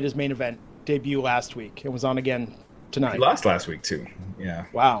Jose made his main event debut last week. It was on again tonight. He lost last week too. Yeah.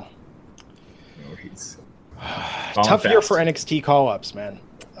 Wow. He's tough year for NXT call-ups, man.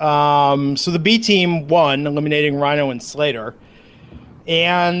 So the B team won, eliminating Rhino and Slater.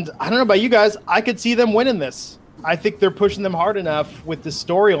 And I don't know about you guys, I could see them winning this. I think they're pushing them hard enough with this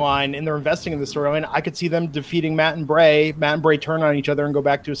storyline, and they're investing in the storyline. I could see them defeating Matt and Bray. Matt and Bray turn on each other and go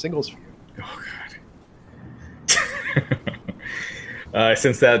back to a singles feud. Oh, God.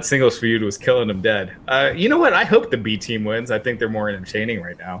 Since that singles feud was killing them dead. You know what? I hope the B team wins. I think they're more entertaining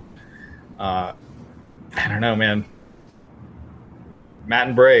right now. I don't know, man. Matt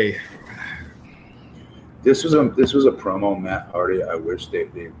and Bray. This was a promo, Matt Hardy. I wish they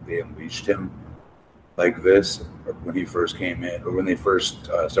unleashed him like this when he first came in, or when they first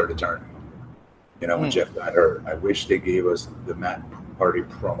started turning. When Jeff got hurt. I wish they gave us the Matt Hardy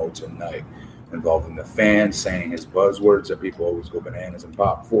promo tonight, involving the fans saying his buzzwords that people always go bananas and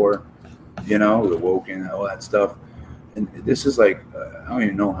pop for. The Woken, all that stuff. And this is like, I don't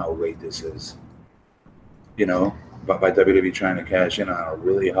even know how late this is. By WWE trying to cash in on a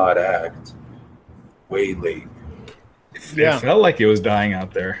really hot act. Way late. It felt like it was dying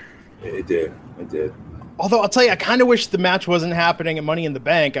out there. It did. Although I'll tell you, I kind of wish the match wasn't happening at Money in the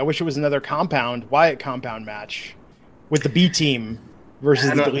Bank. I wish it was another Wyatt compound match with the B team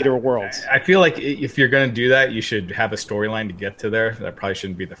versus the Leader of Worlds. I feel like if you're going to do that, you should have a storyline to get to there. That probably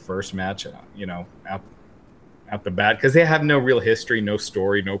shouldn't be the first match, out the bat, because they have no real history, no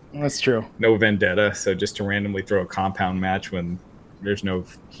story, That's true. No vendetta. So just to randomly throw a compound match when there's no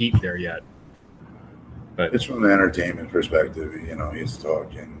heat there yet. But it's from the entertainment perspective, he's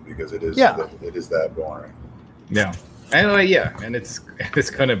talking, because it is it is that boring. Yeah. Anyway, and it's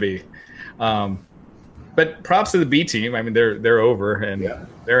going to be. But props to the B team. I mean, they're over and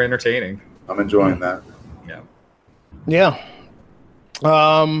they're entertaining. I'm enjoying that. Yeah.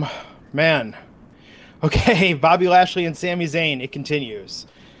 Man. Okay, Bobby Lashley and Sami Zayn, it continues.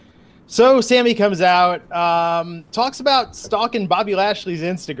 So Sami comes out, talks about stalking Bobby Lashley's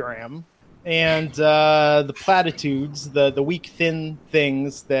Instagram and the platitudes, the weak, thin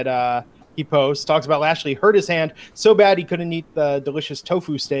things that he posts. Talks about Lashley hurt his hand so bad he couldn't eat the delicious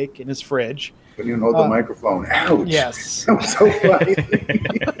tofu steak in his fridge. Couldn't even hold the microphone. Ouch. Yes. That was so funny.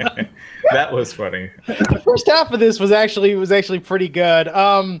 That was funny. The first half of this was actually pretty good.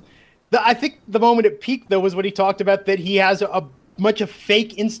 I think the moment it peaked, though, was when he talked about that he has a bunch of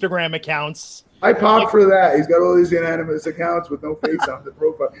fake Instagram accounts. I popped for that. He's got all these anonymous accounts with no face on the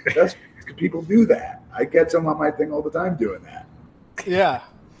profile. People do that. I get some on my thing all the time doing that. Yeah.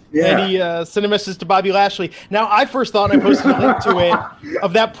 And he sent a message to Bobby Lashley. Now, I first thought, and I posted a link to it,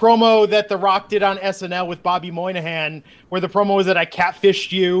 of that promo that The Rock did on SNL with Bobby Moynihan, where the promo was that I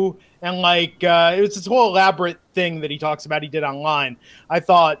catfished you. And it was this whole elaborate thing that he talks about he did online. I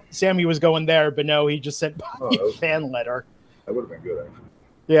thought Sami was going there, but no, he just sent Bobby a fan letter. That would have been good, actually.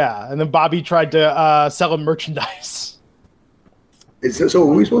 Yeah, and then Bobby tried to sell him merchandise. So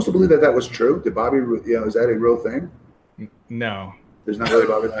are we supposed to believe that was true? Did Bobby, is that a real thing? No. There's not really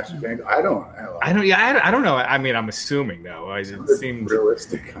Bobby Lashley fans? I don't know. I mean, I'm assuming, though. It seemed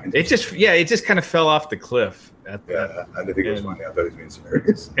realistic. Kind of. It just kind of fell off the cliff. I think it was funny. I thought he was being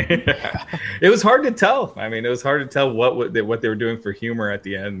serious. It was hard to tell. I mean, it was hard to tell what they were doing for humor at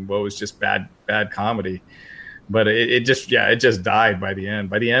the end, what was just bad comedy. But it just died by the end.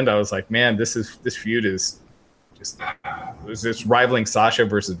 By the end, I was like, man, this feud is just rivaling Sasha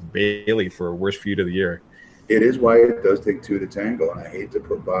versus Bayley for worst feud of the year. It is why it does take two to tango, and I hate to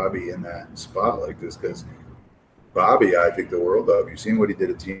put Bobby in that spot like this, because Bobby, I think the world of. You've seen what he did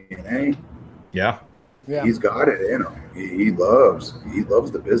at TNA. Yeah. He's got it in him. He loves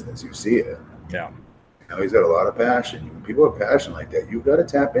the business. You see it. Yeah. He's got a lot of passion. When people have passion like that, you've got to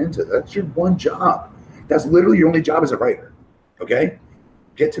tap into. That's your one job. That's literally your only job as a writer. Okay?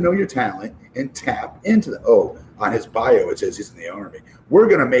 Get to know your talent and tap into them. Oh, on his bio, it says he's in the Army. We're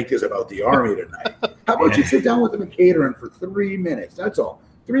going to make this about the Army tonight. How about you sit down with them and cater them for 3 minutes? That's all.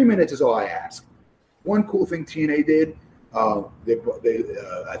 3 minutes is all I ask. One cool thing TNA did, I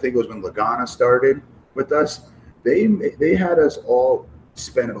think it was when Lagana started with us. They had us all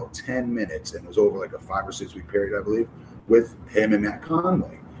spend about 10 minutes, and it was over like a 5 or 6 week period, I believe, with him and Matt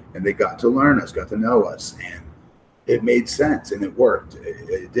Conway. And they got to learn us, got to know us, and it made sense, and it worked.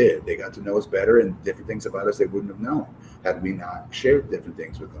 It did. They got to know us better, and different things about us they wouldn't have known had we not shared different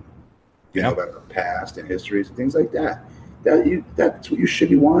things with them. You know, about our past and histories and things like that. That's what you should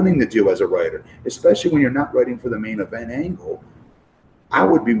be wanting to do as a writer, especially when you're not writing for the main event angle. I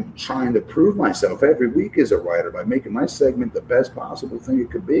would be trying to prove myself every week as a writer by making my segment the best possible thing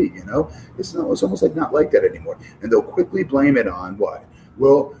it could be. You know, it's almost like not like that anymore. And they'll quickly blame it on what?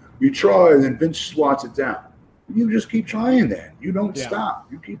 Well, you try and then Vince swats it down. You just keep trying then. You don't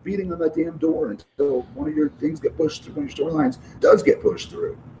stop. You keep beating on that damn door until one of your things get pushed through, one of your storylines does get pushed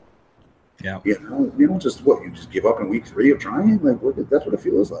through. Yeah. You don't just you just give up in week 3 of trying? That's what it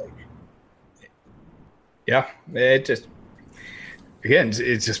feels like. Yeah. It just, again,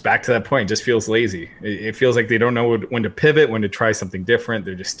 it's just back to that point. It just feels lazy. It feels like they don't know when to pivot, when to try something different.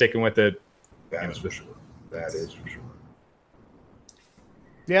 They're just sticking with it. That is for sure.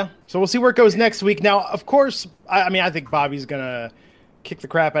 Yeah. So we'll see where it goes next week. Now, of course, I think Bobby's going to kick the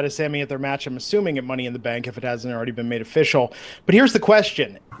crap out of Sammy at their match, I'm assuming, at Money in the Bank, if it hasn't already been made official. But here's the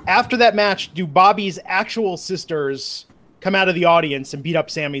question. After that match, do Bobby's actual sisters come out of the audience and beat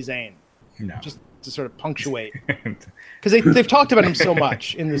up Sami Zayn? No. Just to sort of punctuate. Because they've talked about him so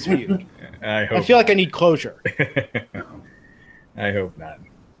much in this feud. I feel like I need closure. I hope not.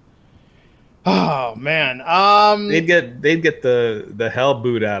 Oh, man. They'd get the hell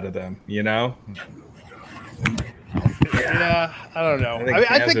boot out of them, you know? Yeah, I don't know.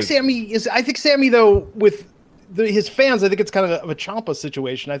 I think Sammy, though, with his fans, I think it's kind of a Ciampa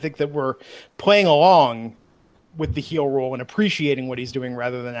situation. I think that we're playing along with the heel role and appreciating what he's doing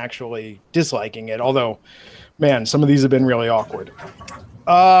rather than actually disliking it. Although, man, some of these have been really awkward.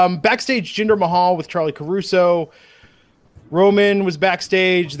 Backstage, Jinder Mahal with Charlie Caruso. Roman was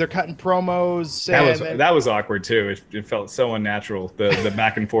backstage. They're cutting promos. That was awkward too. It felt so unnatural, the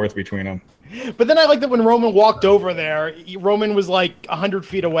back and forth between them. But then I like that when Roman walked over there, Roman was like 100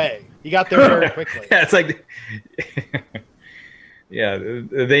 feet away. He got there very quickly. Yeah, it's like, yeah,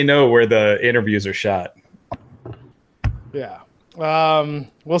 they know where the interviews are shot. Yeah.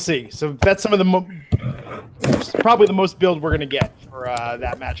 We'll see. So that's some of the probably the most build we're going to get for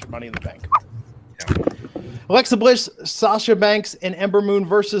that match at Money in the Bank. Yeah. Alexa Bliss, Sasha Banks, and Ember Moon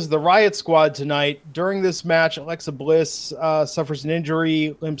versus the Riot Squad tonight. During this match, Alexa Bliss suffers an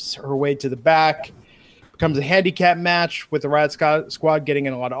injury, limps her way to the back. Becomes a handicap match with the Riot Squad getting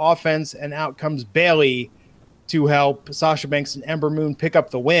in a lot of offense, and out comes Bayley to help Sasha Banks and Ember Moon pick up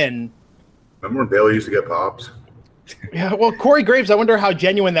the win. Remember when Bayley used to get pops? Yeah, well, Corey Graves, I wonder how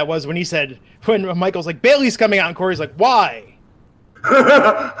genuine that was when he said, when Michael's like, Bayley's coming out, and Corey's like, why?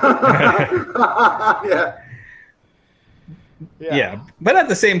 Yeah, but at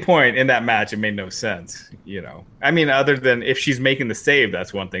the same point in that match, it made no sense. You know, I mean, other than if she's making the save,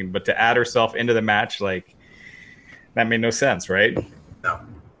 that's one thing. But to add herself into the match, like, that made no sense, right? No.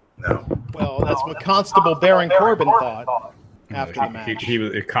 Well, that's what Constable Baron Corbin thought after the match. He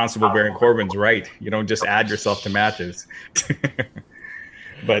was Constable Baron Corbin's right. You don't just add yourself to matches.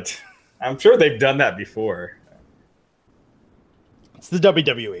 But I'm sure they've done that before. It's the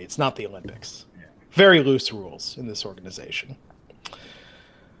WWE. It's not the Olympics. Very loose rules in this organization.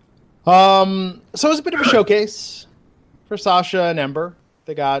 So it was a bit of a showcase for Sasha and Ember.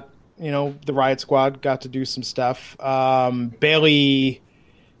 They got, the Riot Squad got to do some stuff. Bayley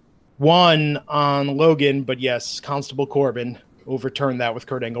won on Logan, but yes, Constable Corbin overturned that with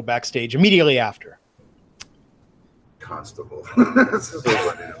Kurt Angle backstage immediately after. Constable.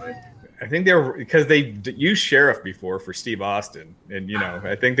 I think because they used Sheriff before for Steve Austin, and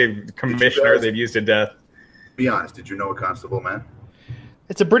I think they've used to death. Be honest, did you know a constable, man?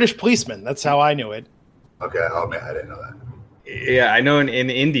 It's a British policeman. That's how I knew it. Okay, oh man, I didn't know that. Yeah, I know in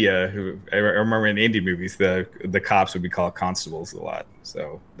India, I remember in indie movies, the cops would be called constables a lot.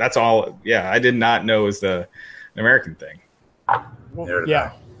 So that's all. Yeah, I did not know it was an American thing. Well,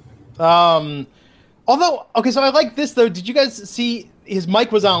 yeah. Although, okay, so I like this though. Did you guys see? His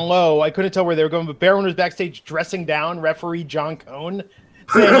mic was on low. I couldn't tell where they were going, but Baron was backstage dressing down referee John Cone,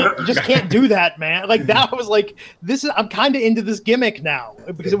 saying, "You just can't do that, man." Like that was like, I'm kind of into this gimmick now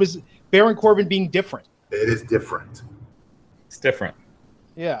because it was Baron Corbin being different. It is different. It's different.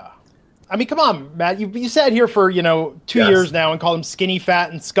 Yeah, I mean, come on, Matt. You sat here for 2 years now and called him skinny,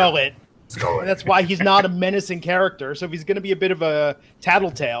 fat, and skullet. And that's why he's not a menacing character. So if he's going to be a bit of a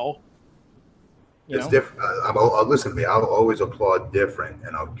tattletale, It's different. Listen to me. I'll always applaud different,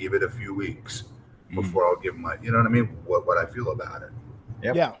 and I'll give it a few weeks before I'll give my, you know what I mean, what I feel about it.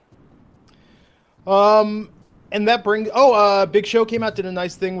 Yep. Yeah. And that brings. Big Show came out, did a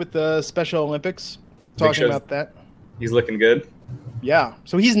nice thing with the Special Olympics, talking about that. He's looking good. Yeah.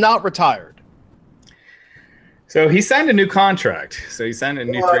 So he's not retired. So he signed a new contract. So he signed a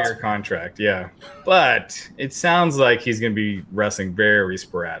new 3-year contract. Yeah. But it sounds like he's going to be wrestling very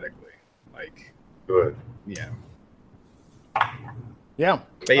sporadically. Like, Good. yeah. Yeah.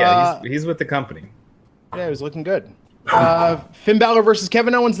 But yeah, he's with the company. Yeah, he was looking good. Finn Balor versus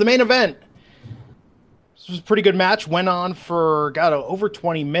Kevin Owens, the main event. This was a pretty good match. Went on for, over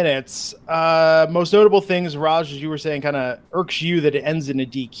 20 minutes. Most notable things, Raj, as you were saying, kind of irks you that it ends in a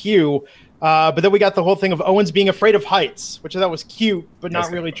DQ. But then we got the whole thing of Owens being afraid of heights, which I thought was cute, but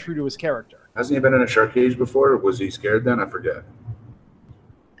not really true to his character. Hasn't he been in a shark cage before? Was he scared then? I forget.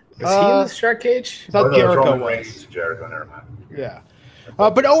 Was he in the shark cage? I thought Jericho was. Jericho, never mind. Yeah.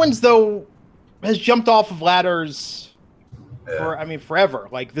 But Owens, though, has jumped off of ladders forever.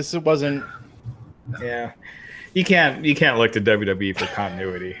 Like, this wasn't... Yeah. You can't look to WWE for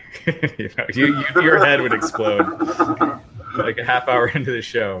continuity. Your head would explode like a half hour into the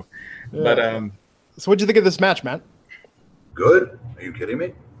show. Yeah. But so what'd you think of this match, Matt? Good. Are you kidding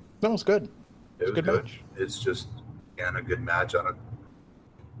me? No, it's good. It was a good match. It's just a good match on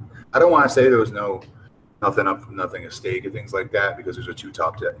I don't want to say there was nothing at stake and things like that, because those are two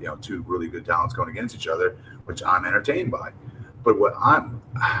really good talents going against each other, which I'm entertained by. But what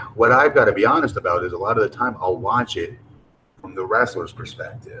I've got to be honest about is a lot of the time I'll watch it from the wrestler's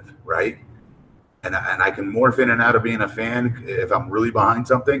perspective, right? And I can morph in and out of being a fan. If I'm really behind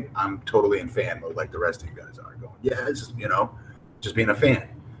something, I'm totally in fan mode, like the rest of you guys are going. Yeah, it's just, just being a fan.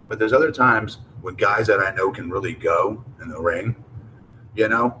 But there's other times when guys that I know can really go in the ring,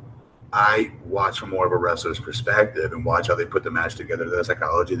 I watch from more of a wrestler's perspective and watch how they put the match together, the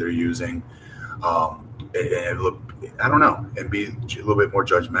psychology they're using, and look, I don't know, and be a little bit more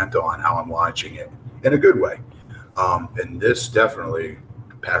judgmental on how I'm watching it in a good way. And this definitely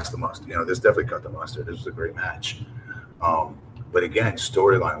passed the mustard. This definitely cut the mustard. This was a great match. But again,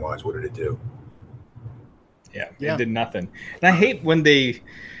 storyline wise, what did it do? Yeah, it did nothing. And I hate when they,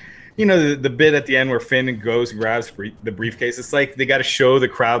 the bit at the end where Finn goes and grabs the briefcase. It's like they got to show the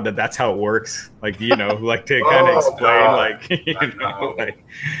crowd that that's how it works. Like, like to kind of explain, like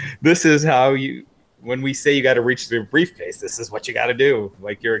this is how when we say you got to reach the briefcase, this is what you got to do.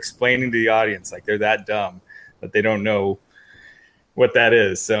 Like, you're explaining to the audience, like they're that dumb that they don't know what that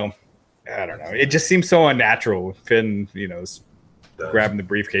is. So I don't know. It just seems so unnatural. Finn, grabbing the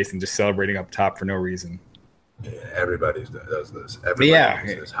briefcase and just celebrating up top for no reason. Yeah, everybody does this. Everybody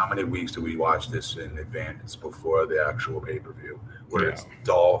does this. How many weeks do we watch this in advance before the actual pay-per-view? Where it's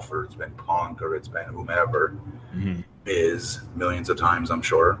Dolph, or it's been Punk, or it's been whomever, is millions of times, I'm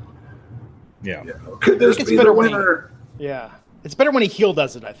sure. Yeah. Could this be the winner? It's better when a heel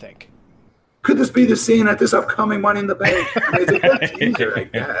does it, I think. Could this be the scene at this upcoming Money in the Bank? It's a good teaser, I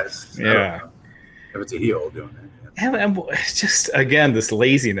guess. Yeah. If it's a heel doing it. And it's just, again, this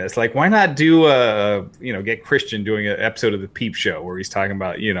laziness. Like, why not do get Christian doing an episode of the Peep Show where he's talking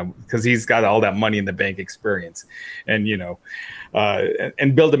about, because he's got all that Money in the Bank experience, and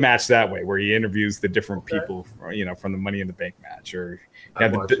and build a match that way where he interviews the different people, from the Money in the Bank match, or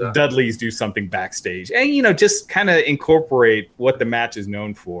have the Dudleys do something backstage, and just kind of incorporate what the match is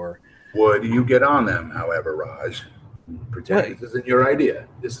known for. Would you get on them, however, Raj? Pretend this isn't your idea.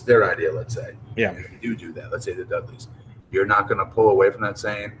 This is their idea, let's say. Yeah. And if you do that, let's say the Dudleys, you're not going to pull away from that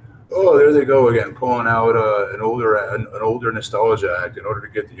saying, oh, there they go again, pulling out an older nostalgia act in order to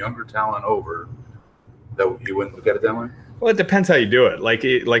get the younger talent over. That you wouldn't look at it that way? Well, it depends how you do it. Like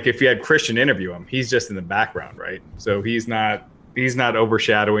if you had Christian interview him, he's just in the background, right? So he's not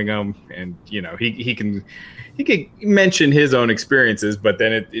overshadowing him, and he can mention his own experiences, but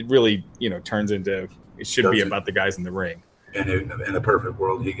then it really turns into. It should be about the guys in the ring. And in the perfect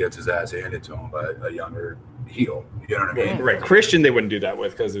world, he gets his ass handed to him by a younger heel. You know what I mean? Right. Christian, they wouldn't do that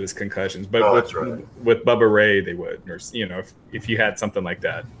with because of his concussions. But with Bubba Ray, they would. Or, if you had something like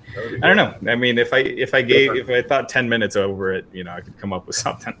that. I don't know. I mean, if I thought 10 minutes over it, I could come up with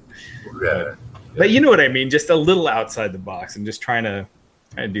something. Yeah. But you know what I mean? Just a little outside the box and just trying to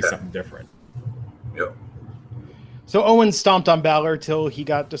do something different. Yep. So Owens stomped on Balor till he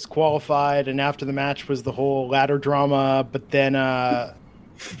got disqualified, and after the match was the whole ladder drama. But then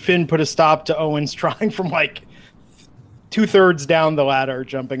Finn put a stop to Owens trying from like 2/3 down the ladder,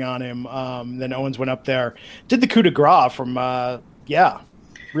 jumping on him. Then Owens went up there, did the coup de grace from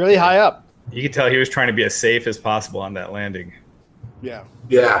really high up. You could tell he was trying to be as safe as possible on that landing. Yeah.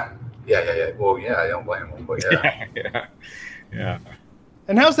 Yeah. Yeah. Well, yeah, I don't blame him, but yeah. Yeah.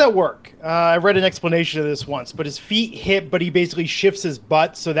 And how's that work? I read an explanation of this once, but his feet hit, but he basically shifts his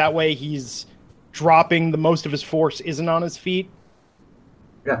butt so that way he's dropping the most of his force isn't on his feet.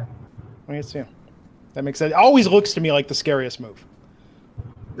 Yeah. I guess, yeah. That makes sense. It always looks to me like the scariest move.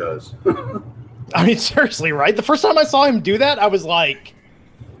 It does. I mean, seriously, right? The first time I saw him do that, I was like,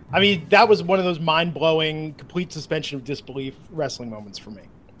 that was one of those mind-blowing, complete suspension of disbelief wrestling moments for me.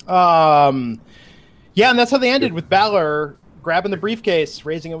 Yeah, and that's how they ended, with Balor grabbing the briefcase,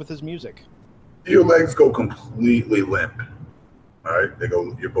 raising it with his music. Your legs go completely limp. All right?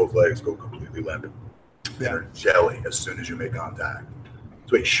 Your both legs go completely limp. They're jelly as soon as you make contact.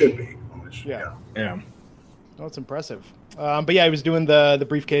 That's what it should be. Yeah. Yeah. Oh, it's impressive. But yeah, he was doing the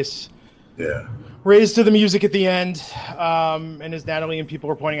briefcase. Yeah. Raised to the music at the end. And as Natalie and people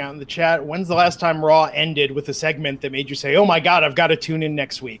were pointing out in the chat, when's the last time Raw ended with a segment that made you say, oh my God, I've got to tune in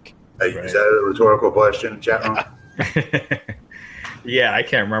next week? Hey, is that a rhetorical question, chat room? Yeah, I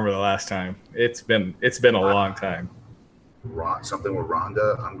can't remember the last time. It's been a long time. Something with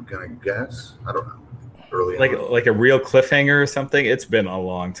Ronda, I'm gonna guess. I don't know. Like a real cliffhanger or something. It's been a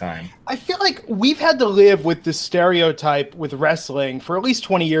long time. I feel like we've had to live with this stereotype with wrestling for at least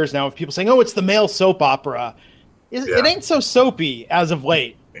 20 years now of people saying, oh, it's the male soap opera. It ain't so soapy as of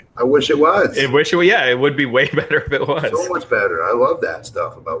late. I wish it was. It would be way better if it was. So much better. I love that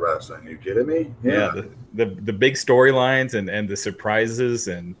stuff about wrestling. Are you kidding me? Yeah, the big storylines and the surprises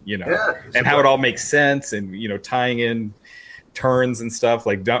and and how it all makes sense and tying in turns and stuff,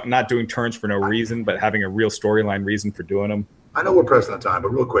 like not doing turns for no reason, but having a real storyline reason for doing them. I know we're pressing on time, but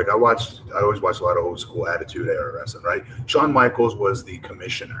real quick, I always watch a lot of old school Attitude Era wrestling, right? Shawn Michaels was the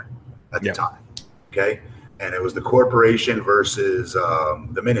commissioner at the time, okay? And it was the corporation versus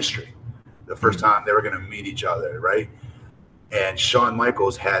the ministry. The first time they were going to meet each other, right? And Shawn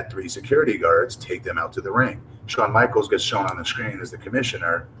Michaels had 3 security guards take them out to the ring. Shawn Michaels gets shown on the screen as the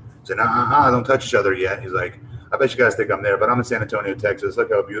commissioner. Said, don't touch each other yet. He's like, I bet you guys think I'm there, but I'm in San Antonio, Texas.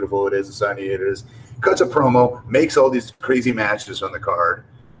 Look how beautiful it is and sunny it is. Cuts a promo, makes all these crazy matches on the card.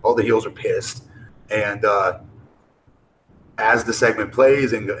 All the heels are pissed. And as the segment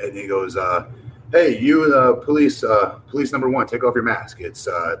plays, and he goes, hey, you police number 1, take off your mask. It's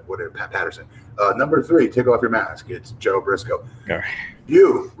Pat Patterson. Number 3, take off your mask. It's Joe Briscoe. Okay.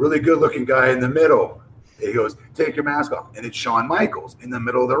 You, really good-looking guy in the middle. He goes, take your mask off. And it's Shawn Michaels in the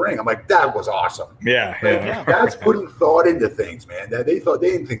middle of the ring. I'm like, that was awesome. Yeah. That's putting thought into things, man. That they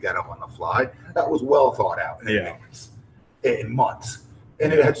didn't think that up on the fly. That was well thought out in months.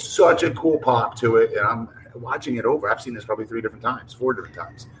 And it had such a cool pop to it. And I'm watching it over. I've seen this probably 4 different times.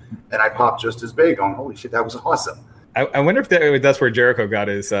 And I popped just as big on, holy shit, that was awesome. I wonder if that's where Jericho got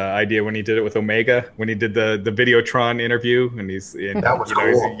his idea when he did it with Omega, when he did the Videotron interview, and that was cool.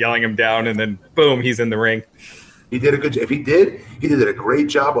 He's yelling him down, and then boom, he's in the ring. He did a good job. If he did a great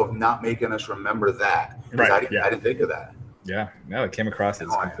job of not making us remember that. Right. I didn't think of that. Yeah. No, it came across as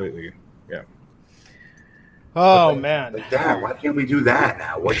completely. Yeah. Oh man. Like, Dad, why can't we do that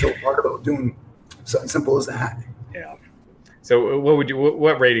now? What's so hard about doing something simple as that? Yeah. So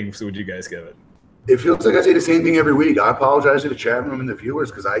what ratings would you guys give it? It feels like I say the same thing every week. I apologize to the chat room and the viewers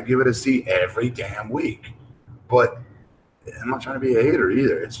because I give it a C every damn week. But I'm not trying to be a hater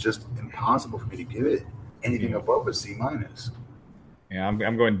either. It's just impossible for me to give it anything above a C-. Yeah,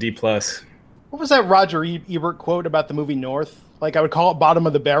 I'm going D+. What was that Roger Ebert quote about the movie North? Like, I would call it bottom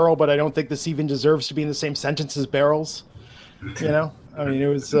of the barrel, but I don't think this even deserves to be in the same sentence as barrels. You know? I mean, it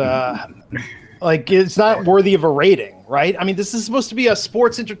was it's not worthy of a rating, right? I mean, this is supposed to be a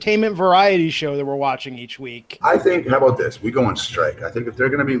sports entertainment variety show that we're watching each week. I think, how about this? We go on strike. I think if they're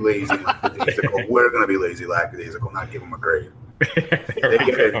going to be lazy lackadaisical, we're going to be lazy lackadaisical, not give them a grade. They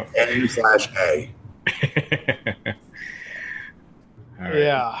get an N/A. All right.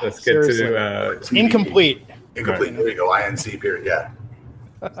 Yeah. Let's get to Incomplete. Incomplete. There you go. INC period. Yeah.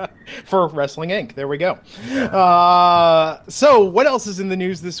 For Wrestling Inc. There we go. So what else is in the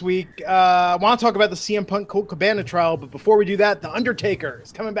news this week? I want to talk about the CM Punk Colt Cabana trial, but before we do that, The Undertaker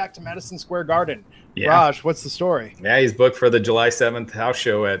is coming back to Madison Square Garden. Yeah. Raj, what's the story? Yeah, he's booked for the July 7th house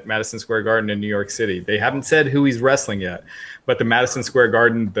show at Madison Square Garden in New York City. They haven't said who he's wrestling yet, but the Madison Square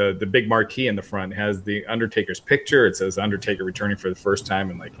Garden, the big marquee in the front has the Undertaker's picture. It says Undertaker returning for the first time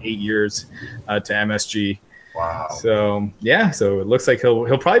in like 8 years to MSG. Wow. So it looks like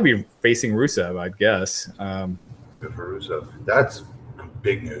he'll probably be facing Rusev, I'd guess. Good for Rusev. That's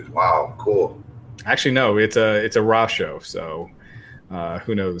big news. Wow, cool. Actually, no, it's a Raw show, so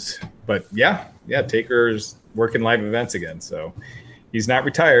who knows? But yeah, Taker's working live events again, so he's not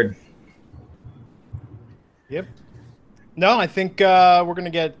retired. Yep. No, I think we're gonna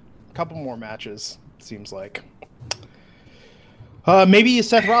get couple more matches, seems like. Maybe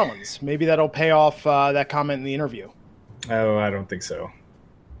Seth Rollins. Maybe that'll pay off that comment in the interview. Oh, I don't think so.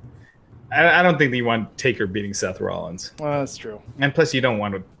 I don't think that you want Taker beating Seth Rollins. That's true. And plus, you don't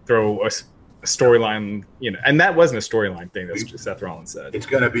want to throw a storyline, and that wasn't a storyline thing. That's just Seth Rollins said. It's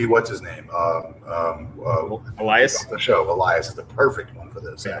going to be, what's his name? Elias? The show. Elias is the perfect one for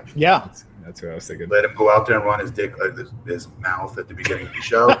this, actually. Yeah. That's what I was thinking. Let him go out there and run his dick, like his mouth at the beginning of the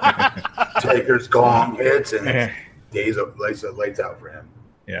show. Taker's gong hits, and it's days of lights out for him.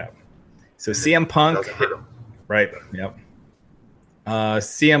 Yeah. So CM Punk. Doesn't hurt him. Right. Yep.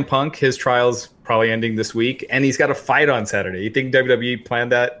 CM Punk, his trial's probably ending this week, and he's got a fight on Saturday. You think WWE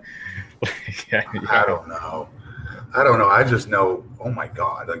planned that? Yeah. I don't know. I just know. Oh my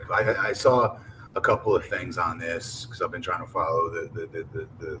God! Like I saw a couple of things on this because I've been trying to follow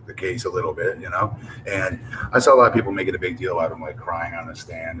the case a little bit, and I saw a lot of people making a big deal out of him, like crying on the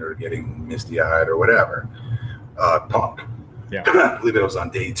stand or getting misty-eyed or whatever. Punk. Yeah. I believe it was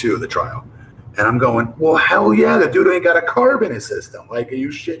on day 2 of the trial. And I'm going, well, hell yeah, the dude ain't got a carb in his system. Like, are you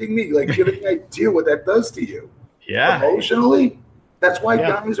shitting me? Like, you have any idea what that does to you? Yeah. Emotionally? That's why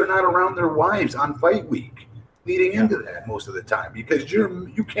guys are not around their wives on fight week leading into that most of the time, because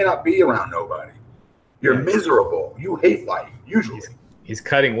you cannot be around nobody. You're miserable. You hate life, usually. He's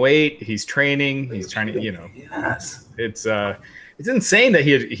cutting weight. He's training. He's trying to, Yes. It's insane that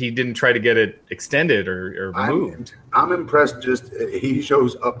he didn't try to get it extended or moved. I'm impressed. Just he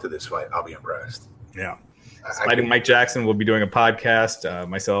shows up to this fight, I'll be impressed. Yeah. Fighting Mike Jackson, we'll be doing a podcast,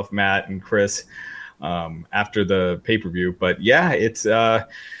 myself, Matt, and Chris, after the pay-per-view. But yeah, it's so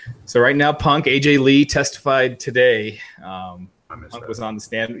right now Punk, AJ Lee testified today. Punk was on the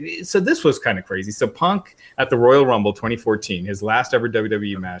stand. So this was kind of crazy. So Punk at the Royal Rumble 2014, his last ever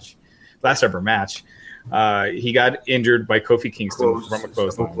WWE match, he got injured by Kofi Kingston from a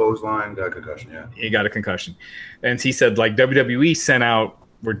clothesline. Got a concussion, yeah. He got a concussion. And he said, like, WWE sent out,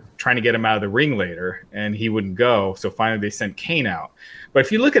 we're trying to get him out of the ring later, and he wouldn't go. So finally they sent Kane out. But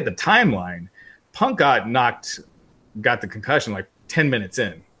if you look at the timeline, Punk got the concussion like 10 minutes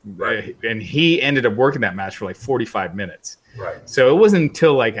in. Right. And he ended up working that match for like 45 minutes. Right. So it wasn't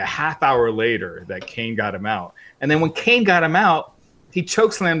until like a half hour later that Kane got him out. And then when Kane got him out, he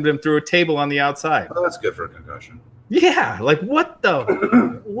chokeslammed him through a table on the outside. Oh, that's good for a concussion. Yeah, like what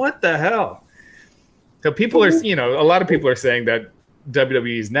the hell? So people are, a lot of people are saying that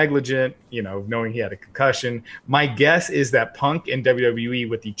WWE is negligent, knowing he had a concussion. My guess is that Punk and WWE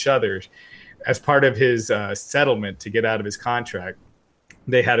with each other, as part of his settlement to get out of his contract,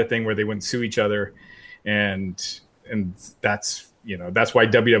 they had a thing where they wouldn't sue each other, and that's why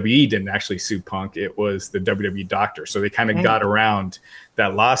WWE didn't actually sue Punk. It was the WWE doctor. So they kind of got around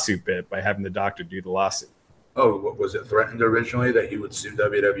that lawsuit bit by having the doctor do the lawsuit. Oh, was it threatened originally that he would sue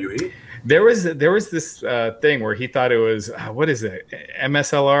WWE? There was this thing where he thought it was, what is it,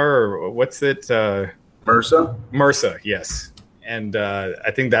 MSLR or what's it? MRSA? MRSA, yes. And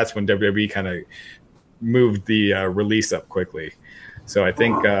I think that's when WWE kind of moved the release up quickly. So I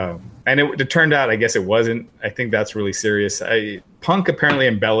think, and it turned out, I guess it wasn't. I think that's really serious. Punk apparently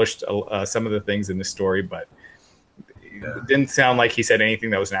embellished some of the things in the story, but it didn't sound like he said anything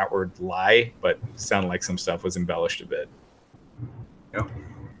that was an outward lie, but it sounded like some stuff was embellished a bit. Yeah.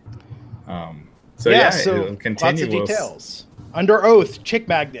 So it'll continue. Lots of details. Under oath, chick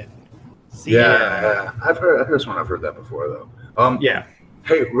magnet. Yeah. I've heard that before, though. Yeah.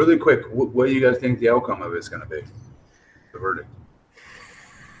 Hey, really quick, what do you guys think the outcome of it's going to be? The verdict.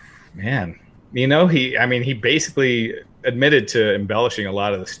 Man, he basically admitted to embellishing a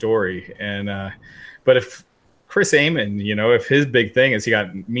lot of the story, and but if Chris Amon, if his big thing is he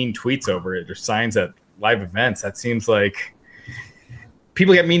got mean tweets over it or signs at live events, that seems like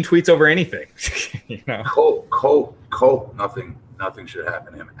people get mean tweets over anything. Colt, nothing should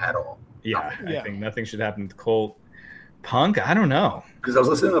happen to him at all. Yeah, I think nothing should happen to Colt. Punk, I don't know. Because I was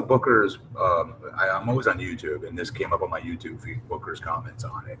listening to Booker's, I'm always on YouTube, and this came up on my YouTube feed, Booker's comments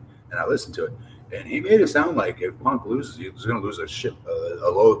on it, and I listened to it, and he made it sound like if Punk loses, he was going to lose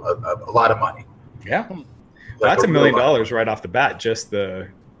a lot of money. Yeah, that's $1 million right off the bat, just the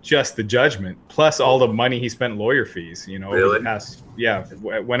judgment, plus all the money he spent lawyer fees. Over the past,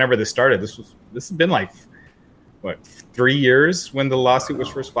 whenever this started, this has been like 3 years when the lawsuit was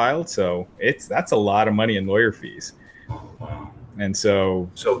first filed, so that's a lot of money in lawyer fees. Wow. And so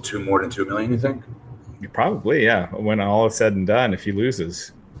more than $2 million, you think? Probably, yeah. When all is said and done, if he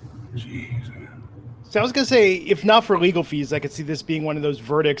loses. Jeez, man. So I was gonna say, if not for legal fees, I could see this being one of those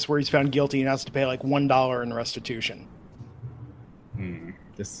verdicts where he's found guilty and has to pay like $1 in restitution.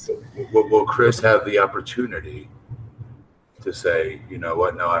 Will Chris have the opportunity to say, you know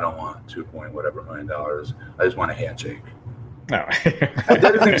what? No, I don't want $2 million. I just want a handshake. No, that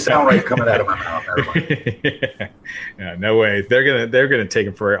doesn't sound right coming out of my mouth. Yeah, no way. They're gonna take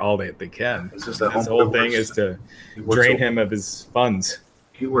him for all they can. It's just his whole thing is to drain him of his funds.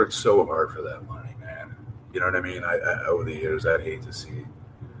 He worked so hard for that money, man. You know what I mean? I over the years, I'd hate to see.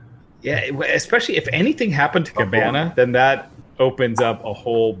 Yeah, especially if anything happened to Cabana, then that opens up a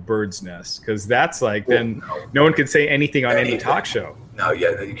whole bird's nest, because that's like no one can say anything on any talk show. No,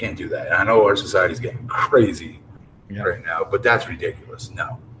 yeah, you can't do that. And I know our society's getting crazy right now, but that's ridiculous.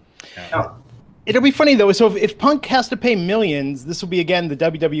 No. It'll be funny though. So if Punk has to pay millions, this will be again the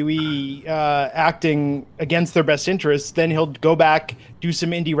WWE acting against their best interests. Then he'll go back, do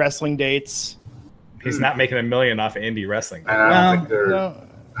some indie wrestling dates. He's not making $1 million off of indie wrestling. And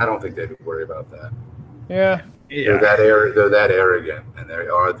I don't think they'd worry about that. Yeah. They're that arrogant, and they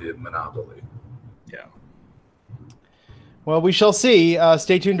are the monopoly. Yeah. Well, we shall see.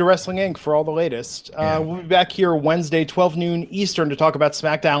 Stay tuned to Wrestling Inc. for all the latest. We'll be back here Wednesday, 12 noon Eastern, to talk about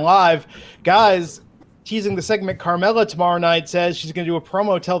SmackDown Live. Guys, teasing the segment, Carmella tomorrow night says she's going to do a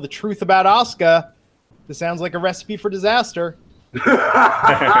promo, tell the truth about Asuka. This sounds like a recipe for disaster.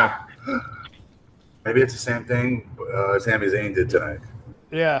 Maybe it's the same thing Sami Zayn did tonight.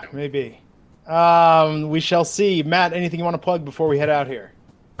 Yeah, maybe. We shall see. Matt, anything you want to plug before we head out here?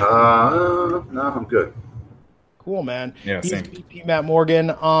 No, I'm good. Cool, man. Yeah, He's same. VP Matt Morgan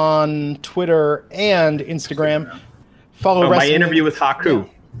on Twitter and Instagram. Follow my Wrestling interview with Haku.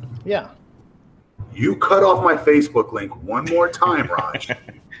 Yeah. You cut off my Facebook link one more time, Raj.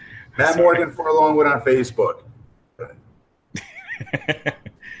 Matt Morgan Furlongwood on Facebook.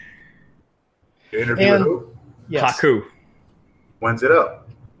 Interview with who? Yes. Haku. When's it up?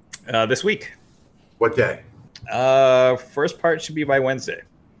 This week. What day? First part should be by Wednesday.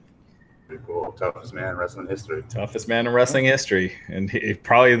 Pretty cool. Toughest man in wrestling history. Toughest man in wrestling history, and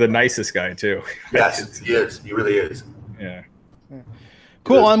probably the nicest guy too. Yes, he is. He really is. Yeah.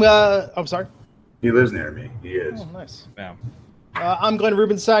 Cool. I'm sorry. He lives near me. He is. Oh, nice. Yeah. I'm Glenn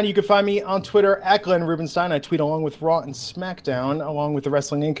Rubenstein. You can find me on Twitter at Glenn Rubenstein. I tweet along with Raw and SmackDown, along with the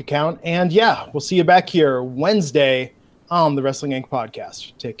Wrestling Inc. account. And yeah, we'll see you back here Wednesday on the Wrestling Inc.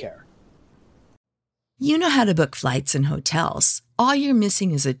 podcast. Take care. You know how to book flights and hotels. All you're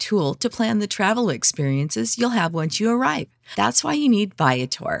missing is a tool to plan the travel experiences you'll have once you arrive. That's why you need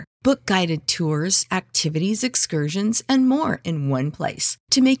Viator. Book guided tours, activities, excursions, and more in one place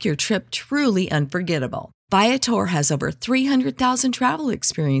to make your trip truly unforgettable. Viator has over 300,000 travel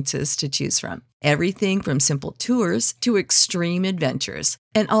experiences to choose from. Everything from simple tours to extreme adventures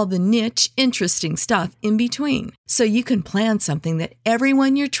and all the niche, interesting stuff in between. So you can plan something that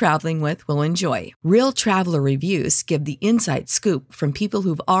everyone you're traveling with will enjoy. Real traveler reviews give the inside scoop from people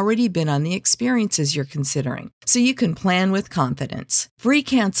who've already been on the experiences you're considering. So you can plan with confidence. Free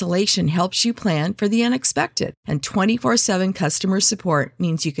cancellation helps you plan for the unexpected. And 24/7 customer support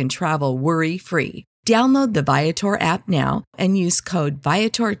means you can travel worry-free. Download the Viator app now and use code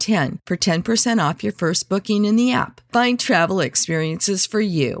Viator10 for 10% off your first booking in the app. Find travel experiences for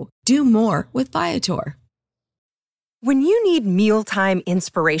you. Do more with Viator. When you need mealtime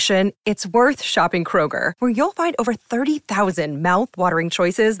inspiration, it's worth shopping Kroger, where you'll find over 30,000 mouth-watering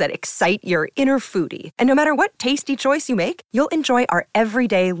choices that excite your inner foodie. And no matter what tasty choice you make, you'll enjoy our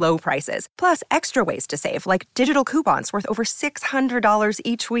everyday low prices, plus extra ways to save, like digital coupons worth over $600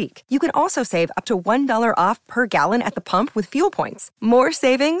 each week. You can also save up to $1 off per gallon at the pump with fuel points. More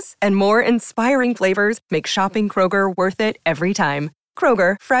savings and more inspiring flavors make shopping Kroger worth it every time.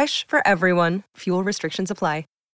 Kroger, fresh for everyone. Fuel restrictions apply.